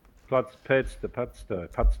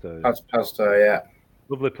 yeah.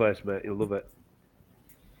 Lovely place, mate. You'll love it.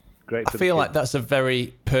 Great. I feel like that's a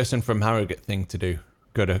very person from Harrogate thing to do.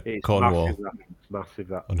 Go to Cornwall. Massive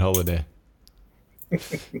that. On holiday.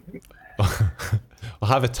 I'll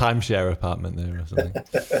have a timeshare apartment there or something.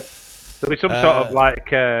 There'll be some sort of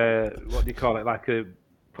like what do you call it? Like a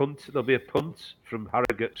punt. There'll be a punt from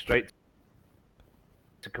Harrogate straight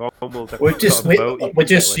to Cornwall. We just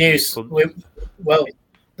use. Well,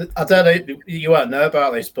 I don't know. You won't know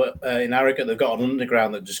about this, but in Harrogate they've got an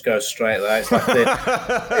underground that just goes straight there. It's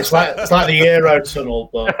like it's like the Euro tunnel,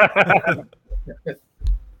 but.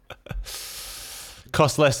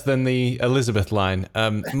 Cost less than the Elizabeth line.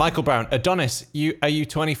 Michael Brown, Adonis, are you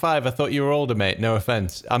 25? I thought you were older, mate. No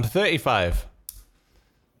offense. I'm 35,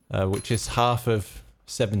 which is half of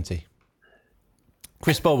 70.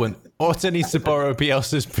 Chris Baldwin, Orta needs to borrow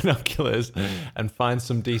Bielsa's binoculars and find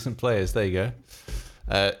some decent players. There you go.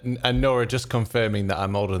 And Nora just confirming that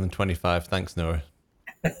I'm older than 25. Thanks, Nora.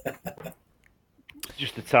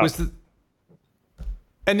 Just a tap.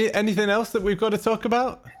 Anything else that we've got to talk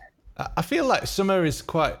about? I feel like summer is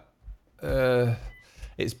quite...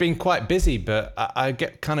 it's been quite busy, but I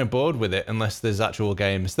get kind of bored with it unless there's actual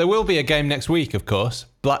games. There will be a game next week, of course.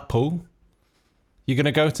 Blackpool. You going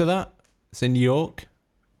to go to that? It's in York.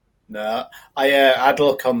 No, I had a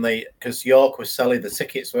look on because York was selling the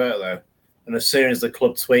tickets, weren't they? And as soon as the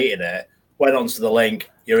club tweeted it, went onto the link,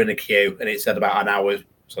 you're in a queue, and it said about an hour.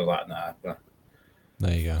 So I was like, nah.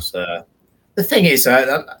 There you go. So the thing is,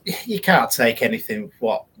 you can't take anything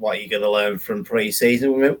what you're going to learn from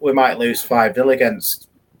pre-season. We might lose 5-0 against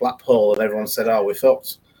Blackpool, and everyone said, "Oh, we're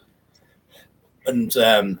fucked." And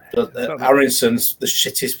Aronson's the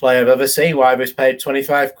shittest player I've ever seen. Why have we paid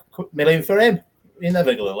 25 million for him? You're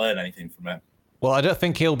never going to learn anything from him. Well, I don't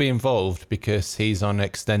think he'll be involved because he's on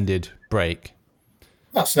extended break.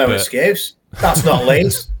 That's no excuse. That's not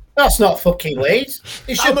Leeds. That's not fucking Leeds.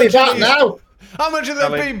 He should be back now. How much have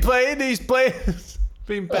they been playing? These players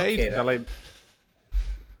been paid. He don't know.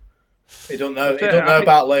 He don't know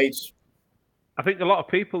about Leeds. I think a lot of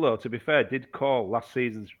people, though, to be fair, did call last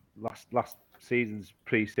season's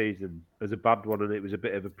pre-season as a bad one, and it was a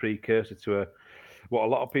bit of a precursor to what a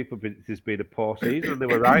lot of people think has been a poor season, and they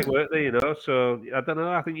were right, weren't they? So I don't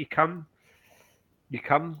know. I think you can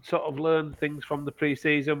sort of learn things from the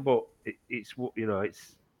pre-season, but it's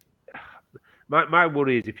my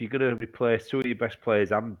worry is if you're going to replace two of your best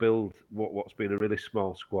players and build what's been a really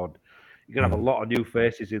small squad, you're going to have a lot of new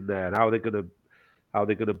faces in there, and how they're going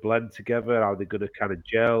to blend together, how they're going to kind of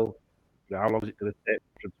gel, how long is it going to take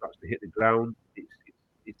for them to actually hit the ground?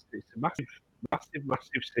 It's a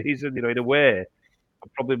massive season. In a way, I'm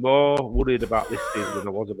probably more worried about this season than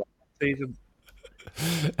I was about that season.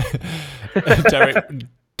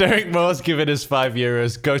 Derek Moore's giving us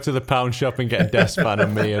 €5. Go to the pound shop and get a desk fan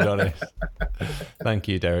and me, Adonis. Thank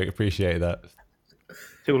you, Derek. Appreciate that.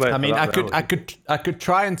 Too late. I mean, I could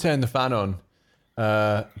try and turn the fan on,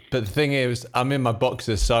 but the thing is, I'm in my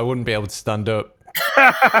boxers, so I wouldn't be able to stand up.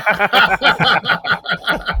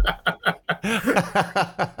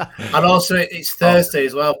 And also, it's Thursday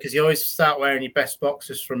as well, because you always start wearing your best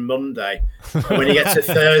boxers from Monday. And when you get to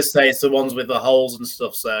Thursday, it's the ones with the holes and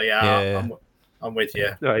stuff. So yeah. I'm with you.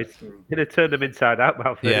 No, you're going to turn them inside out,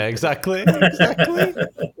 Malcolm. Yeah, exactly.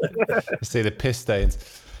 See the piss stains.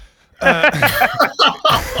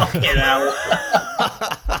 Fucking hell.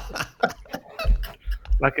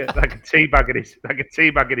 like a tea bag in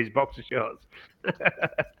his boxer shorts.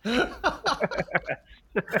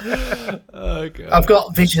 Oh, God. I've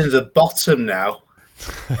got visions of bottom now.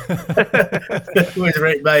 With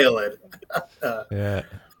Rick Mailin. Yeah.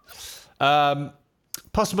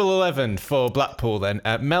 Possible 11 for Blackpool then.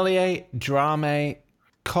 Meslier, Drame,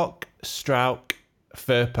 Koch, Strauch,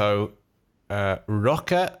 Firpo,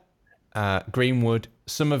 Rocker, Greenwood,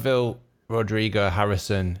 Somerville, Rodrigo,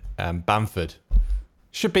 Harrison, Bamford.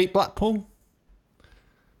 Should beat Blackpool.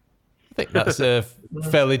 I think that's a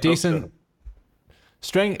fairly decent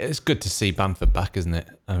Strange. It's good to see Bamford back, isn't it?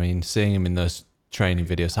 I mean, seeing him in those training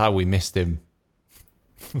videos, how we missed him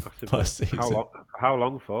last season. How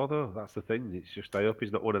long for though? That's the thing. It's just I hope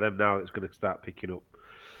he's not one of them now that's going to start picking up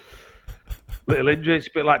little injuries. A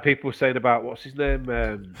bit like people were saying about what's his name.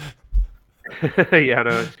 Yeah, I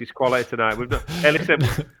know it's quality tonight. Listen,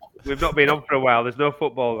 we've not been on for a while. There's no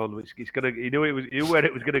football on. It's gonna. You knew where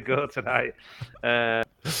it was going to go tonight.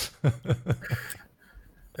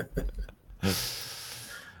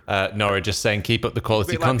 Nora just saying, keep up the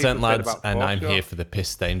quality like content, people said lads, about and I'm Porsche. here for the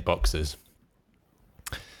piss-stained boxers.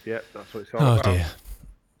 Yeah, that's what it's all about. Oh dear.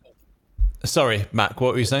 Sorry, Mac,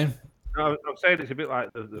 what were you saying? No, I'm saying it's a bit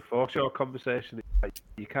like the foreshore conversation. It's like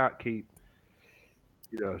you can't keep,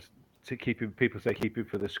 keeping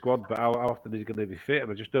for the squad, but how often is he going to be fit?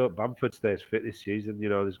 And I just hope Bamford stays fit this season.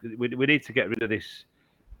 We need to get rid of this.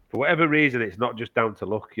 For whatever reason, it's not just down to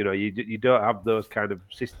luck. You don't have those kind of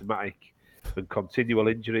systematic and continual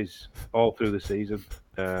injuries all through the season.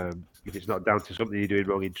 If it's not down to something you're doing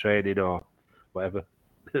wrong in training or whatever,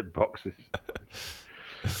 boxes.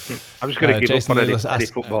 I'm just going to give up on any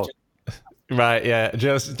football. Right, yeah.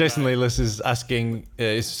 Jason Lelis is asking,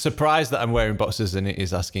 he's surprised that I'm wearing boxers, and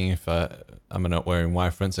he's asking if I'm not wearing Y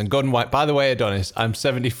fronts. And Gordon White, by the way, Adonis, I'm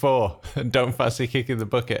 74 and don't fancy kicking the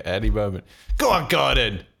bucket at any moment. Go on,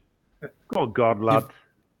 Gordon. Go on, Gordon, lad.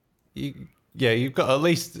 You've got at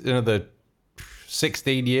least another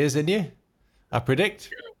 16 years in you, I predict.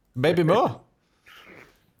 Maybe more.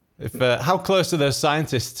 How close are those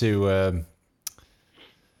scientists to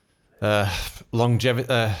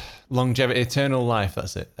longevity, eternal life?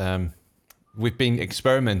 That's it. We've been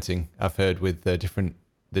experimenting, I've heard, with the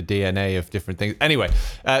DNA of different things. Anyway,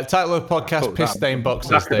 title of podcast: Piss Stain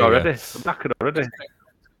Boxers. I'm knackered already.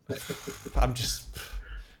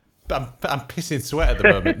 I'm pissing sweat at the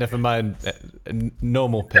moment. Never mind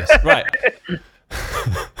normal piss. Right.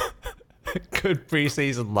 Good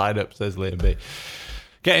pre-season lineup, says Liam B.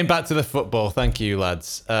 Getting back to the football, thank you,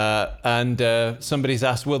 lads. And somebody's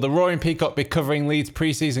asked, will the Roaring Peacock be covering Leeds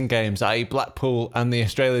pre-season games, i.e. Blackpool and the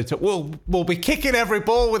Australia tour? We'll be kicking every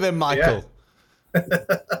ball with him, Michael. Yeah.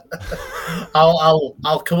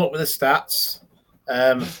 I'll come up with the stats,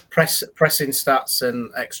 pressing stats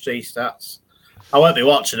and XG stats. I won't be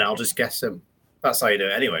watching it. I'll just guess them. That's how you do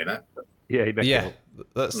it anyway, no? Yeah.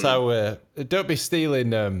 That's how. Don't be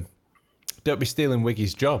stealing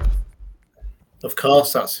Wiggy's job. Of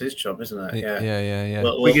course, that's his job, isn't it? Yeah.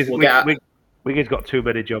 Wiggy's got too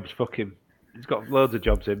many jobs. Fuck him. He's got loads of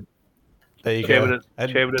jobs in. There you Chairman go.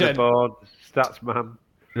 of the board, stats man.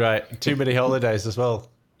 Right. Too many holidays as well.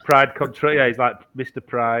 Pride control. Yeah, he's like Mr.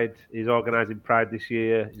 Pride. He's organising Pride this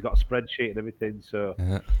year. He's got a spreadsheet and everything. So,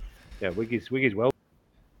 yeah, Wiggy's well.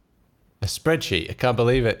 A spreadsheet? I can't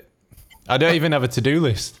believe it. I don't even have a to-do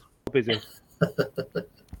list. Busy.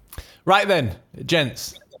 Right then,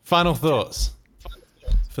 gents, final thoughts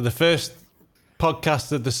for the first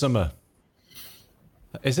podcast of the summer.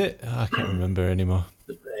 Is it? I can't remember anymore.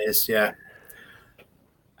 It is, yeah.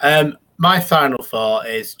 My final thought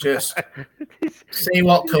is just see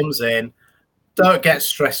what comes in. Don't get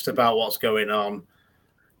stressed about what's going on.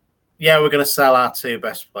 Yeah, we're going to sell our two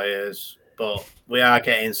best players, but we are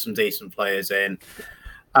getting some decent players in.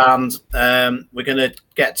 And we're going to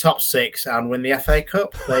get top 6 and win the FA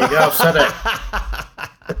Cup. There you go, I've said it.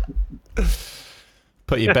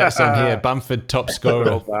 Put your bets on here. Bamford top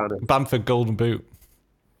scorer. Bamford golden boot.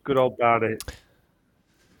 Good old Barney.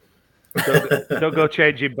 Don't go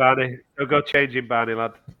changing Barney. Don't go changing Barney,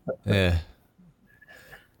 lad. Yeah.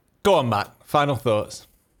 Go on, Matt. Final thoughts.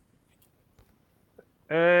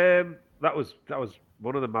 That was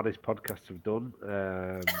one of the maddest podcasts we've done.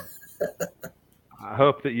 I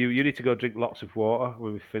hope that you need to go drink lots of water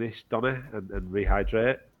when we finish, Donny, and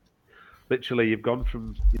rehydrate. Literally, you've gone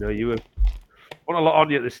from, you were a lot on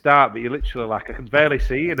you at the start, but you're literally like, I can barely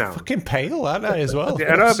see you now. Fucking pale, aren't I, as well?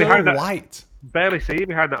 I know, so behind that, white. Barely see you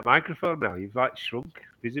behind that microphone now. You've like shrunk,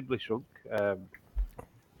 visibly shrunk.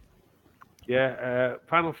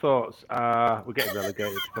 Final thoughts. We're getting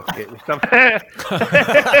relegated. Fuck it.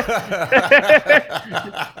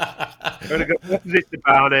 We're going to go opposite to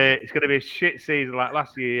Barney. It's going to be a shit season like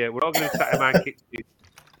last year. We're all going to be sat in my kitchen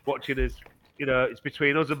watching us. It's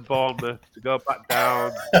between us and Bournemouth to go back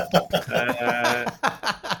down. But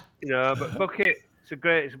fuck it.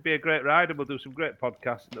 It'll be a great ride, and we'll do some great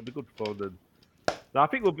podcasts, and it'll be good fun. And I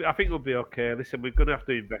think we'll be okay. Listen, we're going to have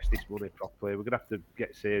to invest this money properly. We're going to have to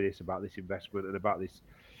get serious about this investment and about this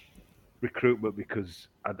recruitment, because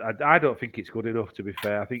I don't think it's good enough. To be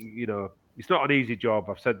fair, I think it's not an easy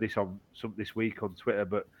job. I've said this this week on Twitter,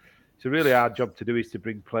 but it's a really hard job to do. Is to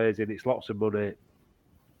bring players in. It's lots of money.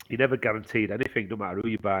 you're never guaranteed anything, no matter who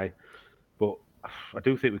you buy. But I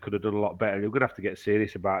do think we could have done a lot better. We're going to have to get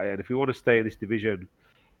serious about it. And if we want to stay in this division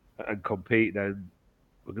and compete, then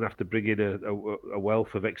we're going to have to bring in a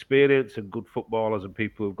wealth of experience and good footballers and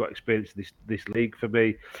people who've got experience in this league for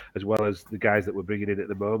me, as well as the guys that we're bringing in at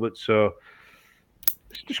the moment. So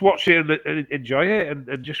just watch it and enjoy it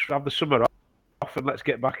and just have the summer off and let's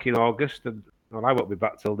get back in August. And well, I won't be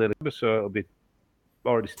back till November, so it'll be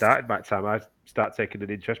already started by the time I start taking an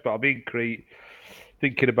interest. But I'll be in Crete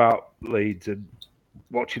thinking about Leeds and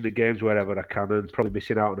watching the games wherever I can and probably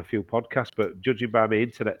missing out on a few podcasts. But judging by my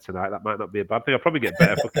internet tonight, that might not be a bad thing. I'll probably get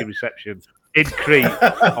better fucking reception in Crete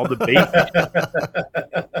on the beach.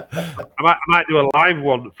 I might do a live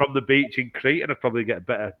one from the beach in Crete and I'll probably get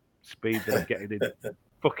better speed than I'm getting in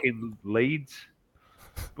fucking Leeds.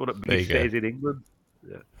 One of the biggest cities in England.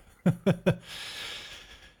 Yeah.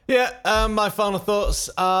 Yeah, my final thoughts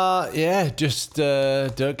are, just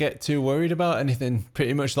don't get too worried about anything.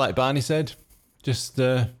 Pretty much like Barney said, just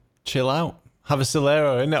chill out. Have a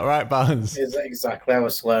Solero, isn't that right, Barnes? Exactly, have a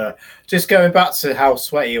Solero. Just going back to how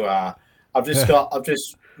sweaty you are, I've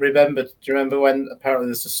just remembered, do you remember when apparently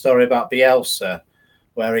there's a story about Bielsa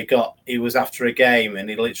where he was after a game and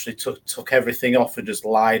he literally took everything off and just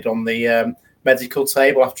lied on the medical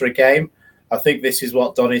table after a game? I think this is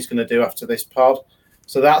what Donny's going to do after this pod.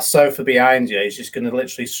 So that sofa behind you is just going to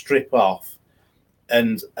literally strip off,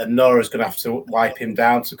 and Nora's going to have to wipe him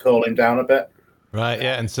down to cool him down a bit. Right,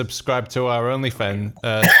 yeah, and subscribe to our OnlyFans.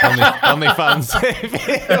 OnlyFans.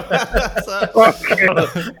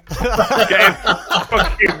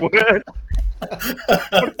 Fucking word.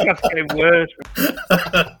 Podcast getting worse.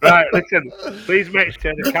 Right, listen. Please make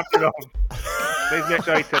sure the camera off. Please make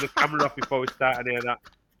sure you turn the camera off before we start any of that.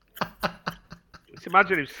 Just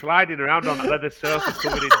imagine him sliding around on a leather sofa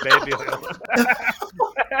covered in baby oil.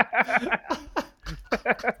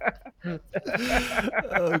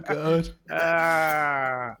 Oh God.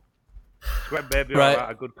 Sweat baby oil,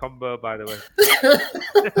 Right. a good combo, by the way.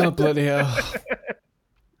 Oh bloody hell.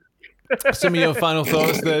 Some of your final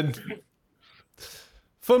thoughts then.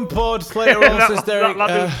 Fun pod later on, says Derek.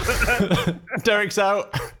 Derek's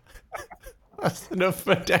out. That's enough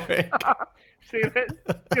for Derek. See you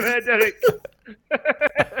later, Derek.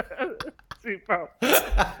 See you, pal.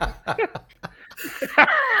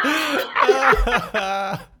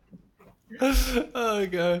 Oh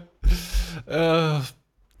God.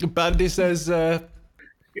 Bandy says You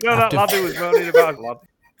know that lad who was moaning about his lad?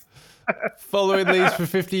 following Leeds for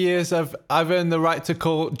 50 years, I've earned the right to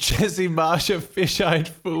call Jesse Marsh a fish-eyed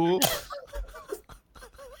fool.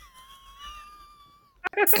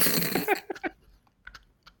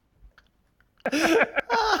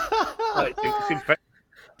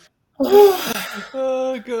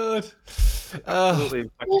 Oh God. Absolutely.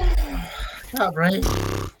 Can't breathe.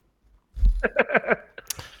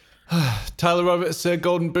 Tyler Roberts,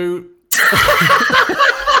 Golden Boot.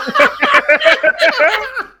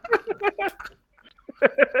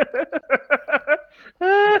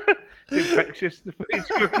 It's infectious.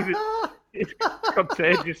 It's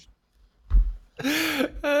contagious.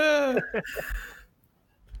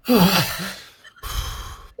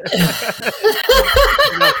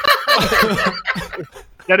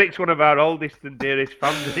 Derek's one of our oldest and dearest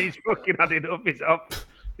fans, and he's fucking had enough. He's up.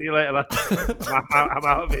 See you later, lad. I'm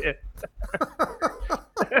out of here.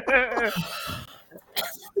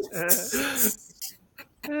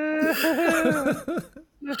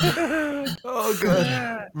 Oh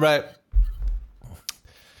God. Right.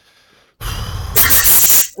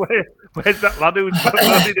 Where's that lad who was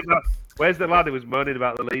moaning about? Where's the lad who was moaning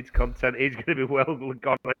about the Leeds content? He's going to be well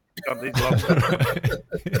gone his long.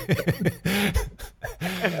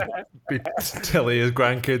 Be telling his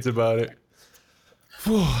grandkids about it.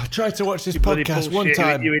 I tried to watch this Bloody podcast one bullshit,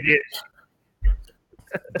 time. you idiot.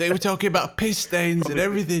 They were talking about piss stains and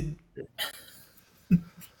everything.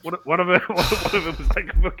 One of them was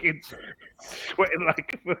like fucking sweating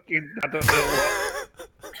like a fucking I don't know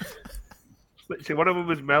what. See, one of them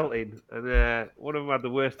was melting, and one of them had the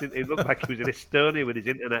worst. It looked like he was in Estonia with his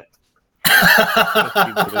internet.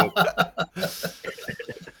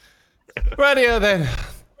 Radio then.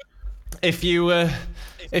 If you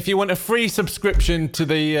want a free subscription to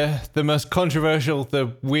the most controversial,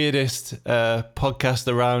 the weirdest podcast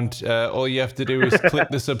around, all you have to do is click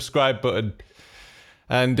the subscribe button,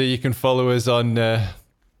 and you can follow us on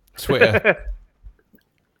Twitter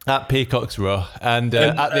at Peacock's Raw, and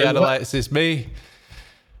at the Adelites is me.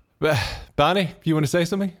 Barney, you want to say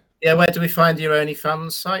something? Yeah, where do we find your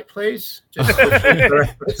OnlyFans site, please? Just for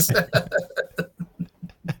reference.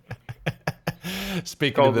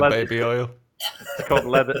 Speaking of the baby oil. It's called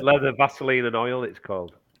leather Vaseline and oil. It's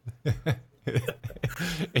called.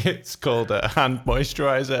 It's called a hand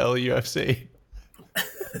moisturizer LUFC.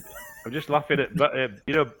 I'm just laughing at,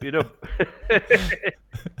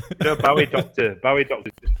 Bowie Doctor. Bowie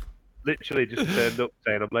Doctor just literally just turned up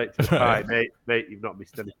saying, "I'm late to the party, mate. You've not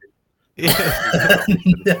missed anything." Yeah.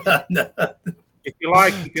 No. If you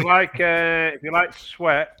like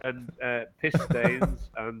sweat and piss stains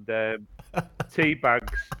and tea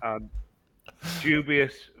bags and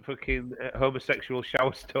dubious fucking homosexual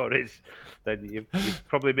shower stories, then you've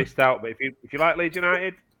probably missed out. But if you like Leeds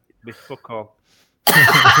United, miss fuck all.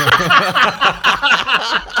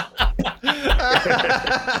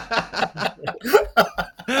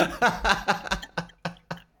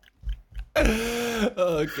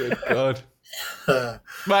 Oh, good God.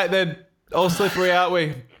 Right then, all slippery, aren't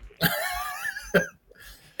we?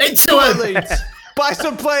 Into Come on, it. Leeds. Buy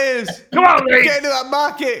some players. Come on, Leeds. Get into that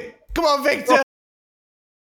market. Come on, Victor.